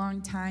really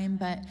long time,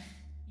 but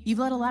you've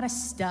let a lot of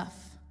stuff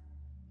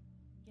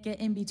get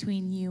in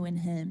between you and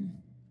him,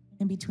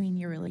 in between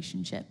your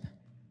relationship.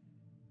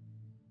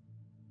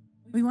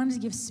 We wanted to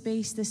give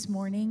space this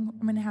morning.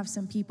 I'm going to have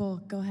some people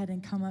go ahead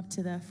and come up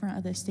to the front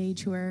of the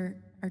stage who are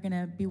going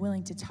to be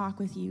willing to talk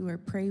with you or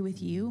pray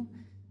with you.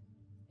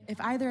 If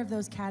either of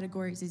those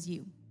categories is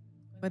you,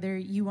 whether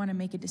you want to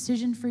make a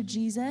decision for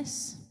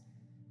Jesus,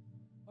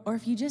 or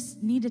if you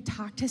just need to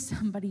talk to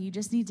somebody, you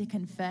just need to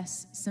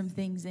confess some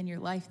things in your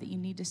life that you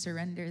need to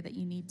surrender, that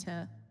you need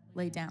to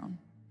lay down.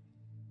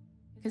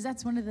 Because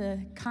that's one of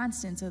the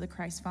constants of the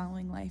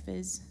Christ-following life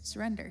is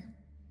surrender.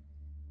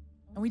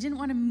 And we didn't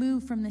want to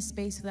move from this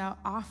space without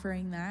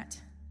offering that,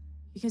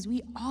 because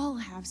we all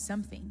have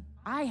something.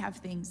 I have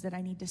things that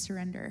I need to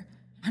surrender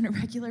on a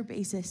regular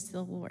basis to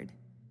the Lord.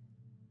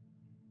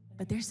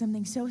 But there's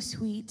something so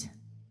sweet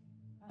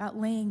about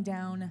laying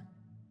down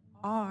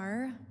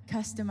our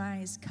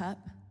customized cup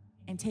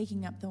and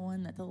taking up the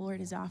one that the Lord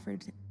has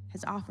offered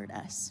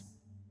us.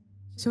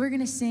 So we're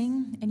going to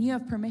sing, and you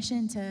have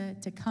permission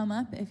to come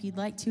up if you'd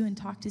like to and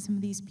talk to some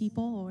of these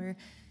people, or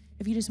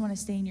if you just want to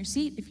stay in your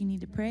seat, if you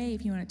need to pray,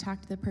 if you want to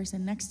talk to the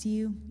person next to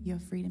you, you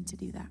have freedom to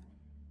do that.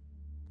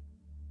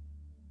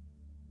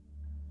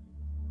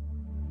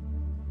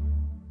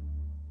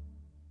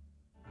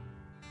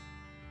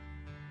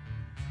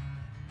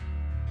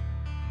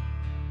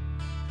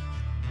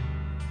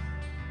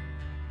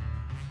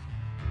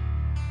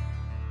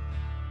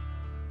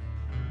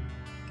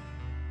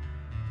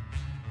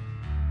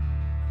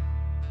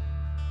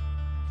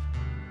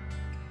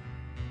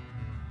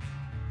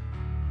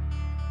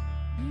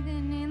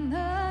 Even in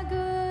the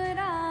good,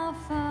 I'll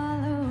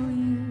follow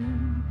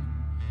you.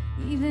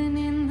 Even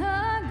in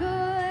the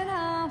good,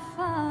 I'll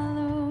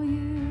follow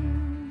you.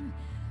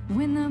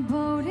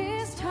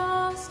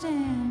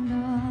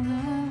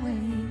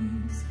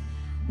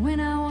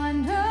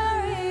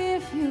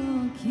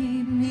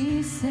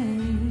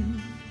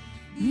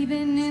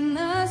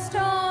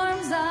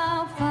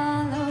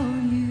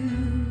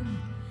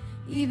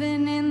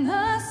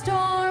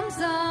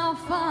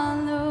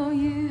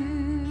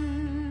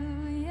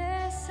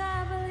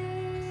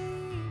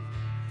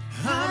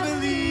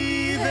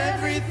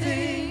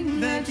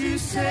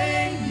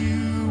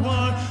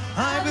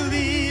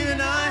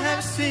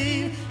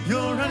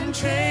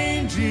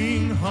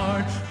 unchanging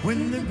heart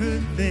when the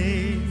good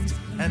things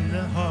and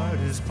the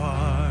hardest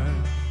part.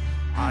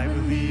 I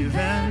believe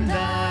and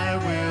I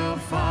will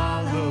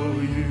follow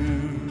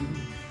you.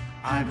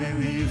 I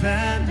believe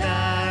and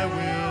I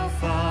will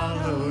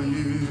follow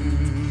you.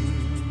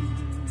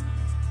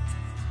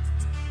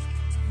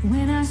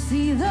 When I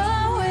see the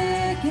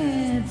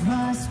wicked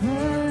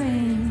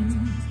prospering,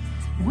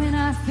 when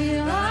I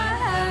feel I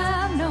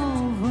have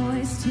no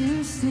voice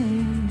to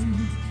sing,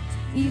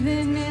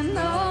 even in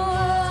the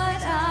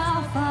woods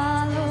I'll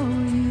follow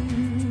you.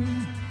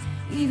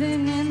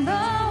 Even in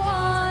the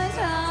woods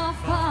I'll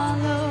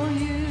follow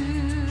you.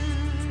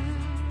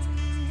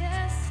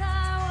 Yes,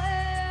 I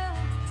will.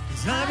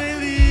 'Cause I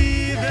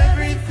believe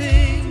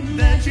everything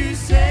that you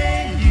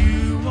say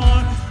you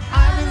are.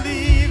 I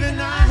believe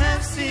and I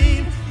have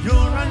seen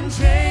your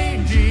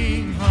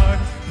unchanging heart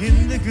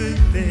in the good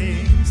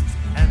things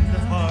and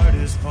the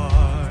hardest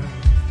part.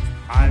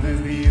 I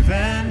believe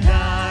and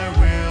I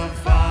will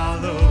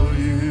follow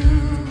you.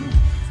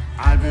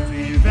 I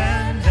believe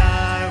and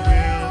I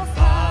will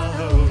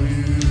follow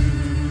you.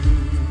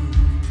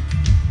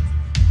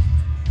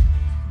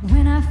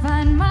 When I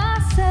find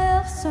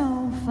myself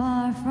so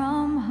far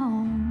from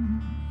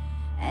home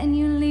and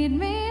you lead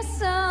me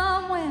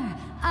somewhere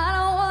I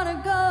don't want to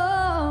go,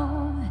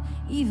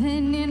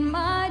 even in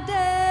my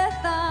death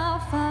I'll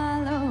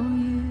follow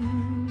you.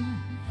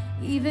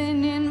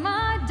 Even in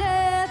my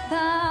death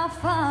I'll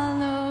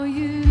follow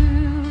you.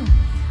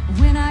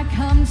 When I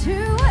come to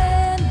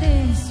end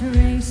this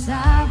race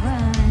I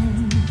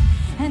run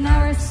and I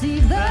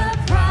receive the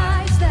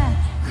prize that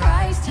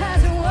Christ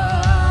has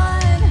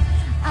won,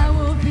 I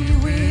will be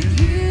with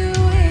you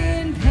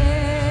in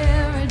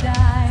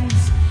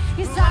paradise.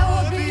 Yes, I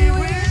will be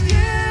with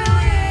you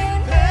in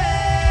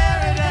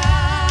paradise.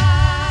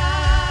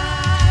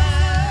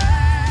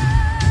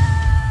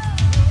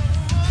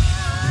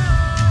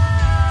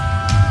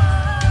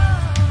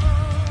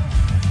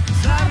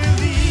 'Cause I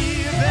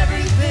believe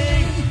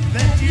everything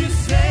that you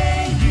say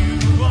you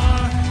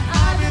are.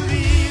 I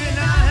believe and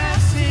I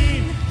have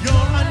seen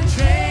your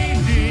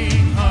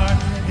unchanging heart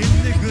in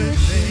the good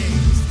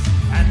things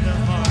and the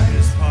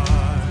hardest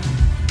part.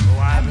 Oh,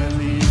 I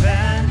believe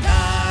and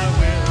I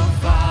will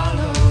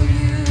follow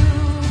you.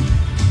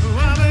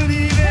 Oh, I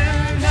believe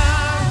and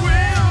I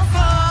will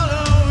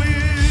follow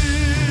you.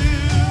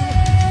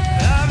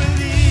 I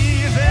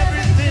believe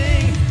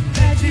everything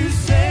that you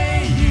say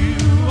you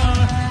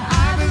are.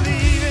 I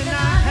believe and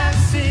I have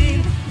seen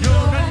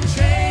your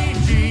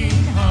unchanging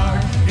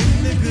heart in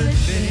the good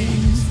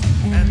things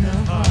and the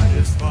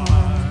hardest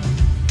part.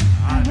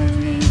 I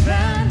believe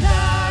and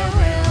I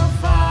will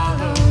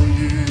follow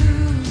you.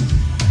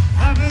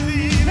 I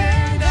believe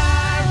and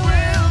I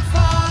will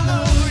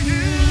follow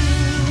you.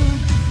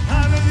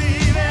 I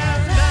believe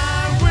and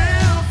I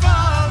will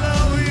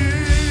follow you.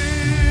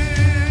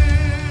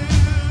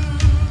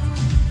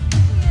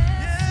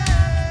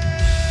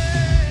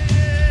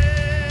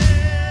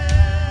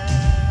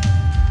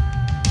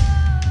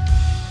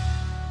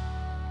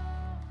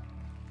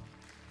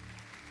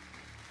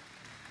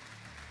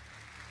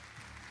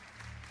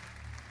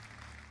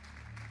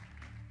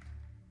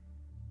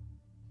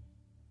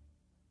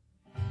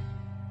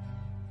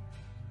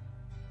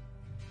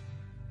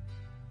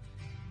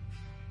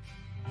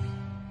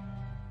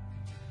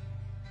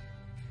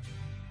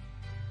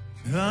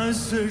 I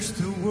searched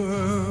the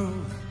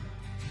world,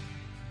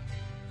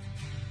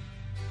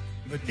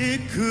 but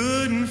it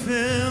couldn't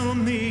fill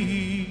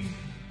me.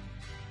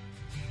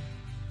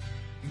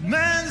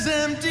 Man's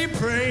empty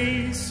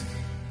praise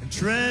and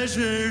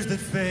treasures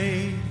that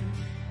fade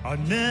are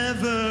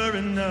never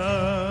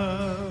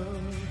enough.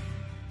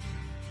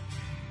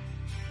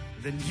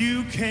 Then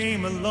you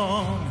came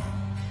along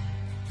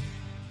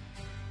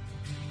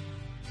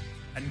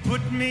and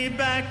put me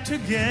back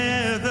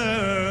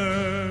together.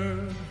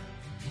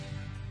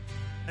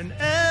 And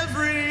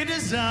every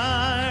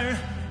desire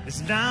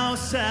is now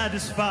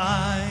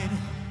satisfied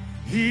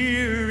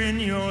here in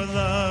your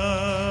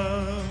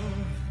love.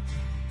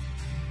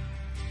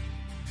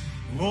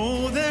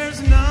 Oh, there's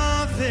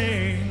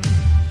nothing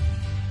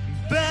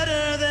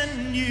better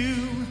than you.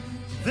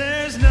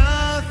 There's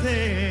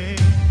nothing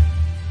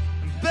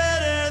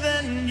better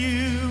than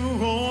you.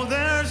 Oh,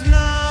 there's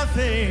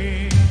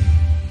nothing.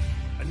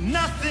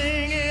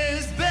 Nothing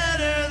is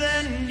better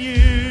than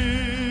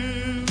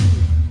you.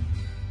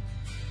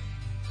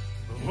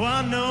 Oh,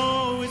 I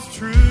know it's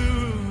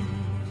true,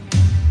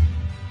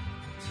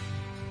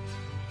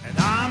 and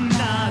I'm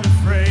not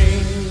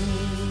afraid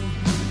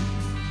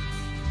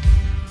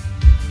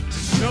to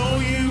show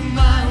you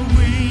my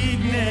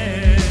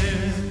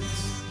weakness,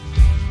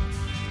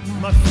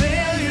 my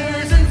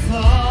failures and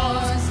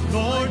flaws.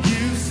 Lord,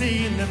 you've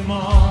seen them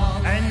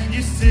all, and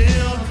you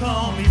still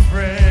call me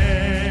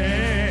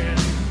friend.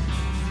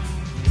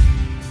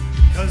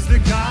 'Cause the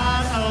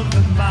God of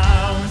the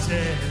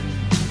mountain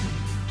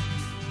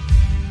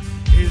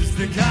is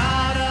the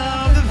God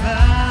of the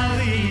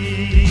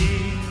valley,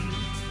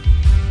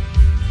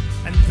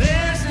 and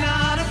there's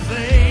not a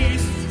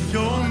place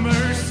your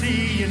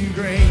mercy and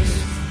grace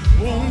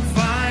won't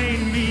find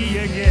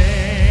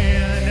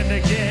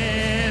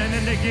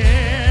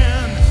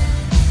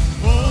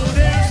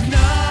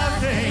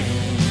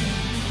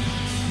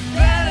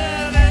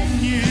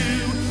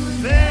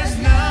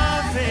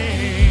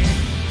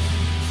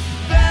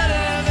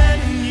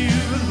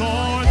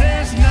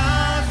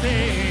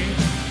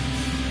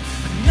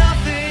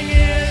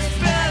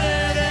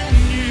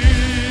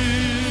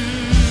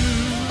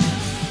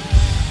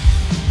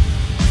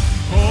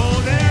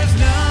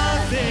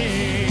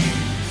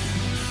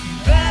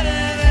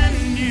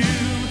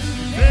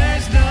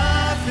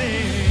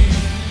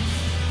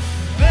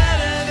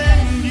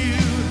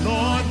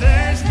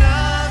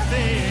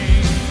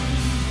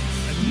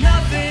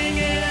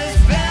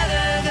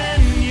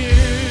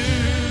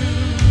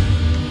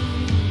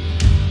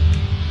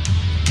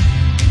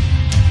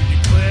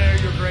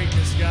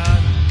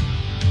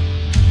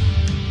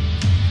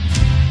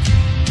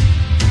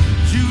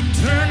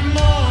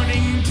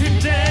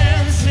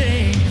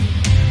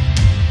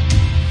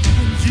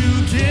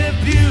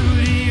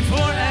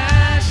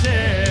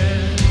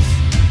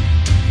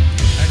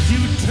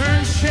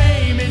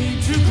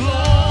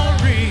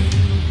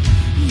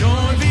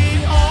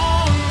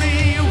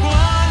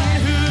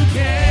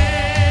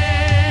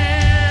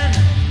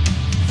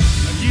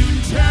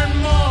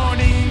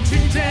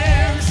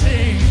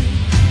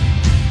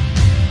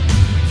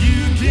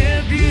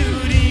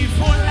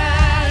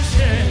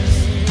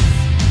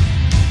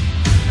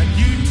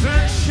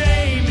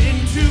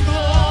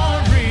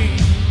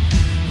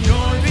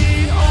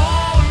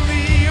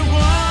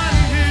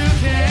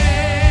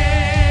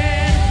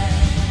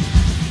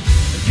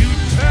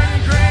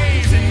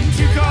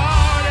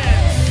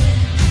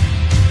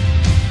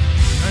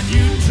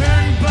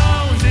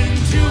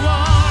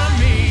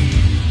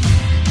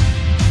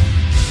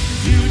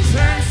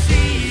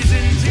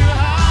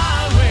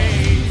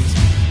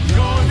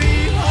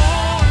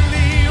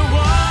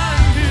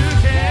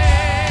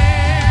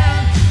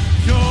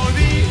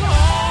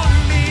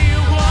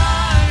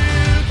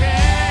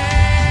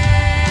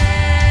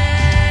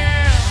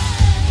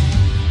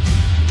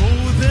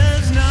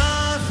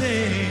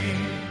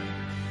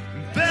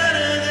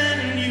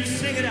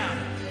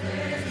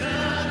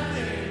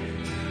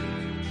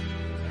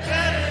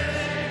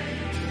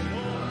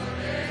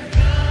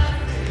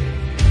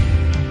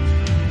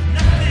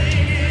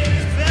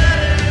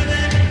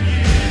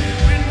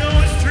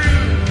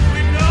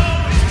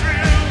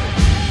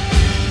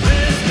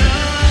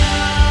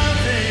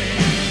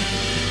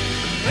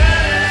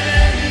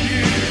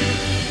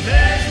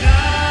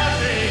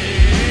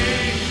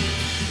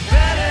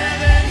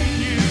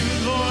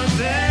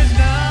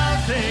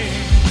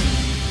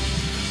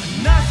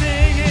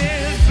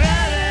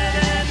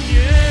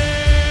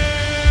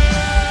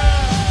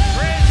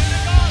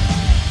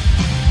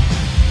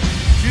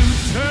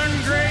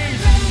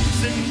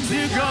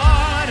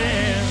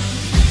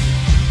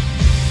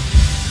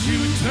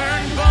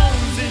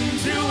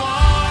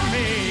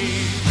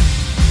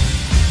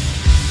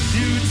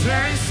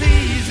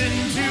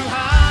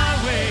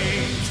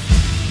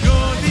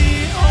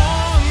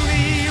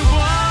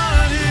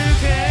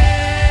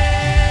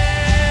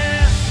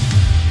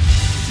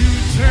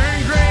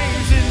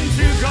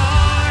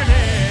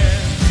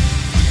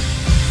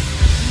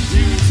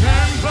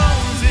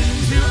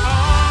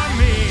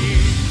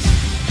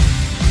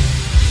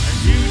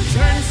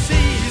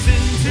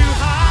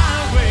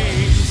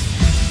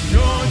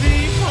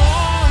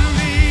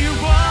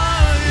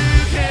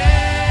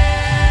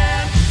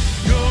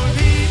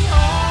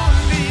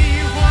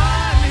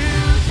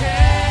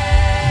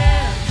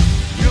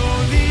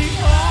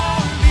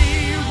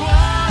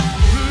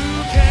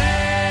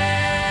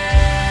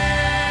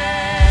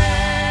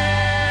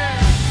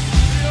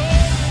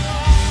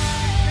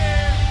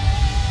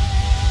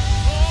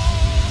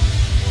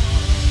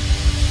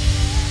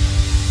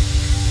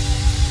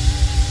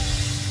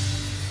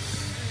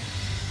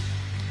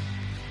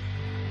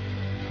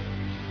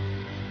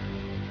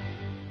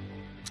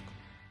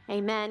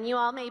Amen. You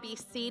all may be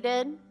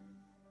seated.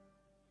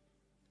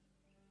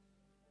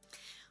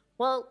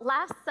 Well,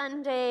 last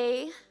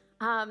Sunday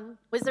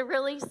was a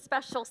really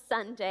special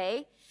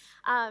Sunday.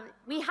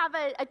 We have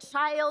a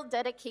child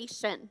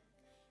dedication.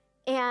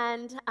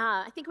 And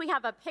I think we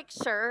have a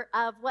picture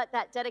of what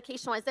that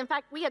dedication was. In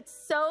fact, we had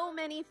so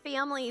many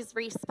families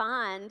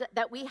respond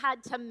that we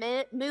had to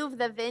move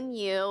the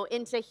venue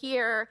into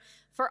here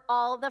for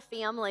all the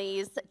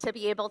families to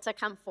be able to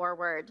come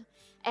forward.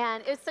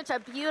 And it was such a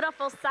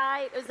beautiful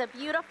sight. It was a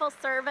beautiful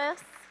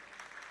service.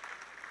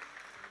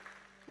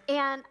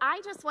 And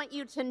I just want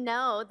you to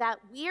know that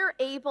we're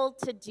able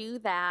to do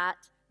that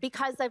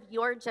because of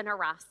your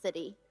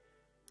generosity.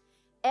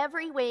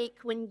 Every week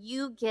when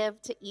you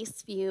give to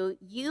Eastview,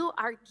 you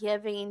are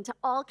giving to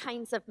all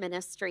kinds of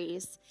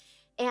ministries.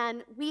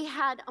 And we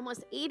had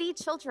almost 80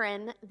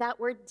 children that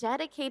were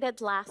dedicated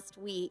last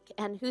week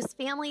and whose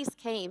families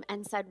came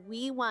and said,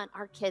 we want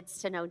our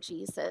kids to know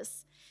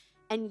Jesus.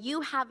 And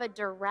you have a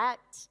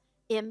direct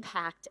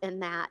impact in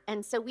that.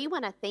 And so we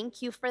want to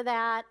thank you for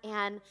that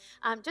and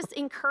just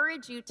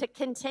encourage you to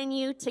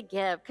continue to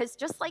give. Because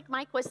just like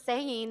Mike was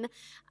saying,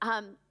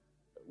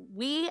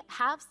 we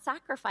have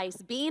sacrifice.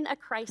 Being a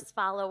Christ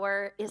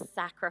follower is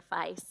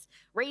sacrifice.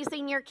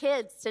 Raising your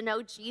kids to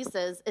know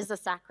Jesus is a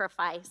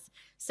sacrifice.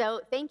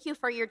 So thank you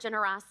for your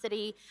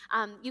generosity.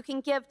 You can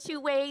give two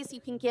ways.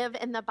 You can give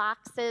in the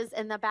boxes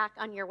in the back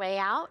on your way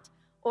out,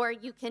 or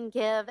you can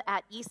give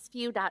at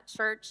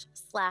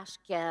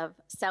eastview.church/give.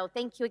 So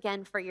thank you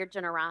again for your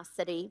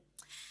generosity.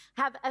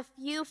 Have a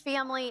few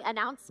family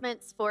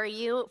announcements for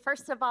you.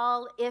 First of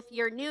all, if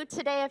you're new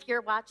today, if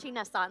you're watching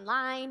us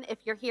online,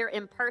 if you're here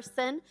in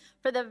person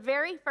for the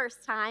very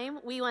first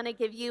time, we want to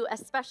give you a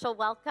special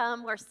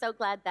welcome. We're so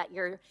glad that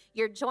you're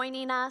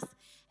joining us,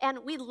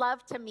 and we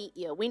love to meet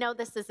you. We know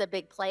this is a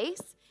big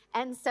place,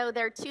 and so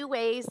there are two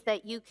ways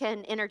that you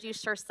can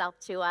introduce yourself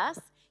to us.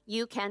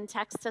 You can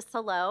text us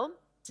hello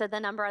to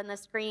the number on the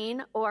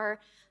screen, or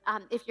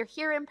if you're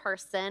here in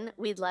person,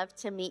 we'd love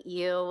to meet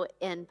you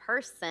in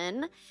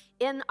person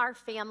in our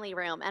family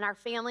room. And our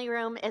family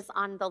room is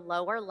on the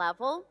lower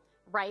level,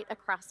 right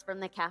across from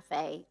the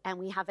cafe. And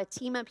we have a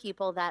team of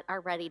people that are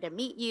ready to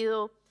meet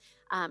you,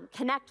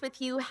 connect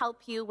with you,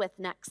 help you with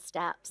next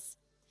steps.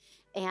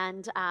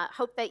 And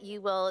hope that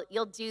you'll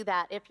do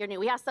that if you're new.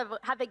 We also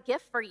have a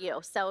gift for you,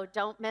 so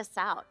don't miss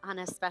out on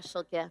a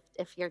special gift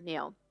if you're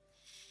new.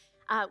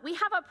 We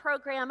have a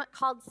program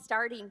called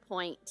Starting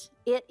Point.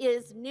 It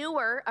is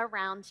newer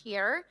around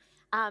here,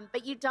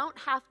 but you don't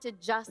have to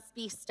just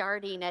be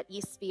starting at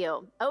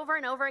Eastview. Over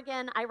and over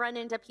again, I run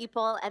into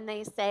people and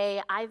they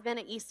say, I've been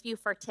at Eastview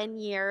for 10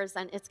 years,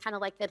 and it's kind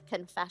of like a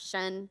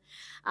confession.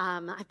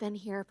 I've been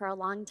here for a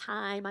long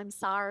time. I'm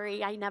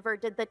sorry. I never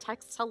did the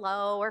text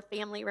hello or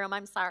family room.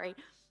 I'm sorry.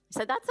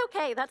 So that's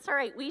okay. That's all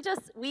right. We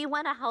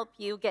want to help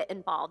you get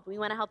involved. We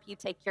want to help you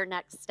take your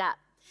next step.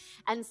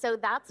 And so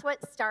that's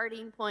what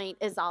Starting Point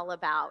is all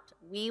about.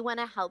 We want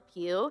to help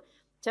you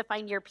to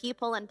find your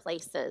people and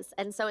places.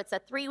 And so it's a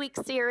 3-week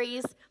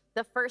series.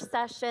 The first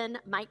session,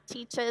 Mike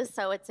teaches,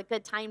 so it's a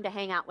good time to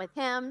hang out with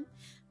him.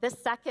 The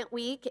second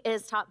week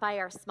is taught by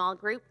our small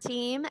group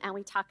team, and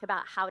we talk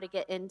about how to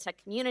get into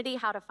community,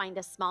 how to find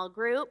a small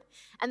group.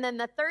 And then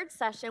the third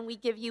session, we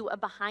give you a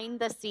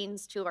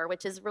behind-the-scenes tour,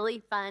 which is really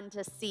fun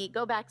to see,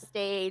 go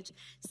backstage,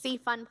 see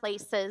fun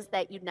places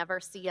that you'd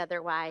never see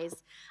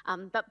otherwise.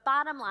 But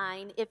bottom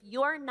line, if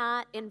you're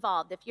not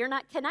involved, if you're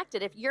not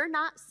connected, if you're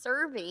not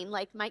serving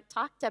like Mike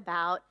talked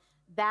about,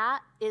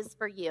 that is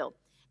for you.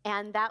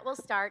 And that will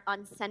start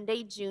on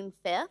Sunday, June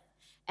 5th.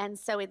 And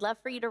so we'd love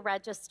for you to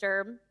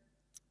register.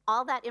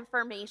 All that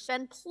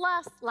information,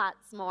 plus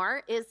lots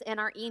more, is in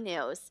our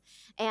e-news.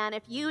 And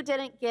if you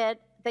didn't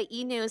get the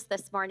e-news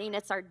this morning,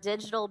 it's our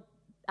digital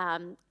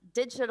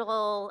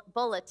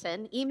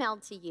bulletin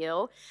emailed to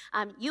you.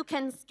 You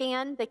can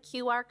scan the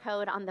QR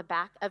code on the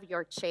back of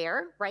your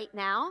chair right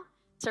now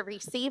to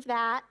receive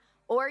that,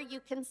 or you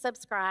can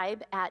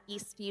subscribe at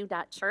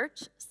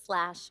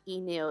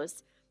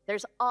eastview.church/e-news.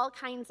 There's all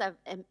kinds of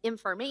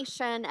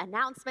information,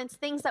 announcements,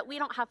 things that we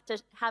don't have to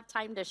have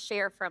time to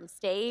share from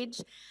stage.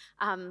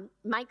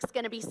 Mike's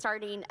going to be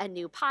starting a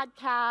new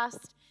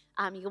podcast.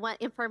 You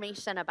want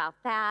information about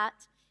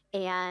that.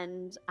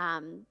 And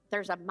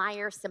there's a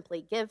Meyer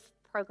Simply Give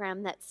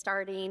program that's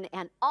starting,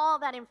 and all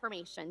that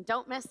information.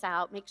 Don't miss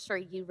out. Make sure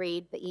you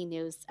read the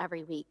e-news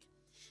every week.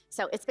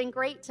 So it's been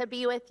great to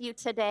be with you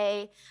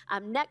today.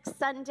 Next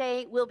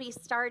Sunday, we'll be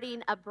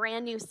starting a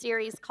brand new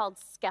series called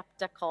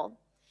Skeptical.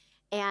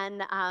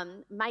 And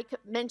Mike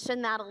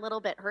mentioned that a little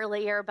bit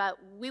earlier, but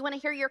we want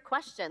to hear your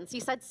questions. He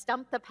said,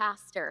 stump the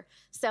pastor.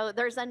 So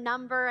there's a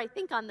number, I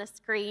think, on the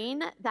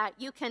screen that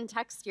you can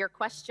text your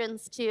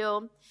questions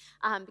to,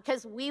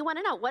 because we want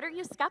to know, what are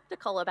you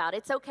skeptical about?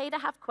 It's okay to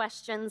have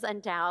questions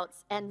and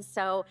doubts. And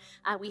so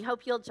we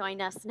hope you'll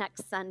join us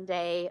next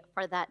Sunday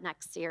for that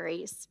next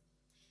series.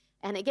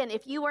 And again,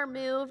 if you were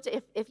moved,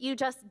 if you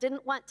just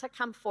didn't want to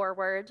come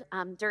forward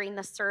during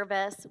the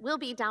service, we'll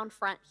be down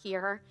front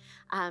here.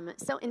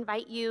 So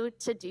invite you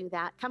to do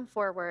that. Come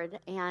forward,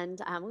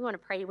 and we want to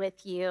pray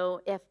with you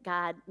if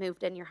God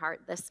moved in your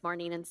heart this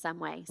morning in some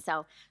way.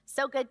 So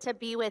good to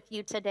be with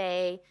you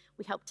today.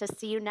 We hope to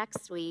see you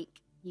next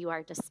week. You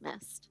are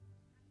dismissed.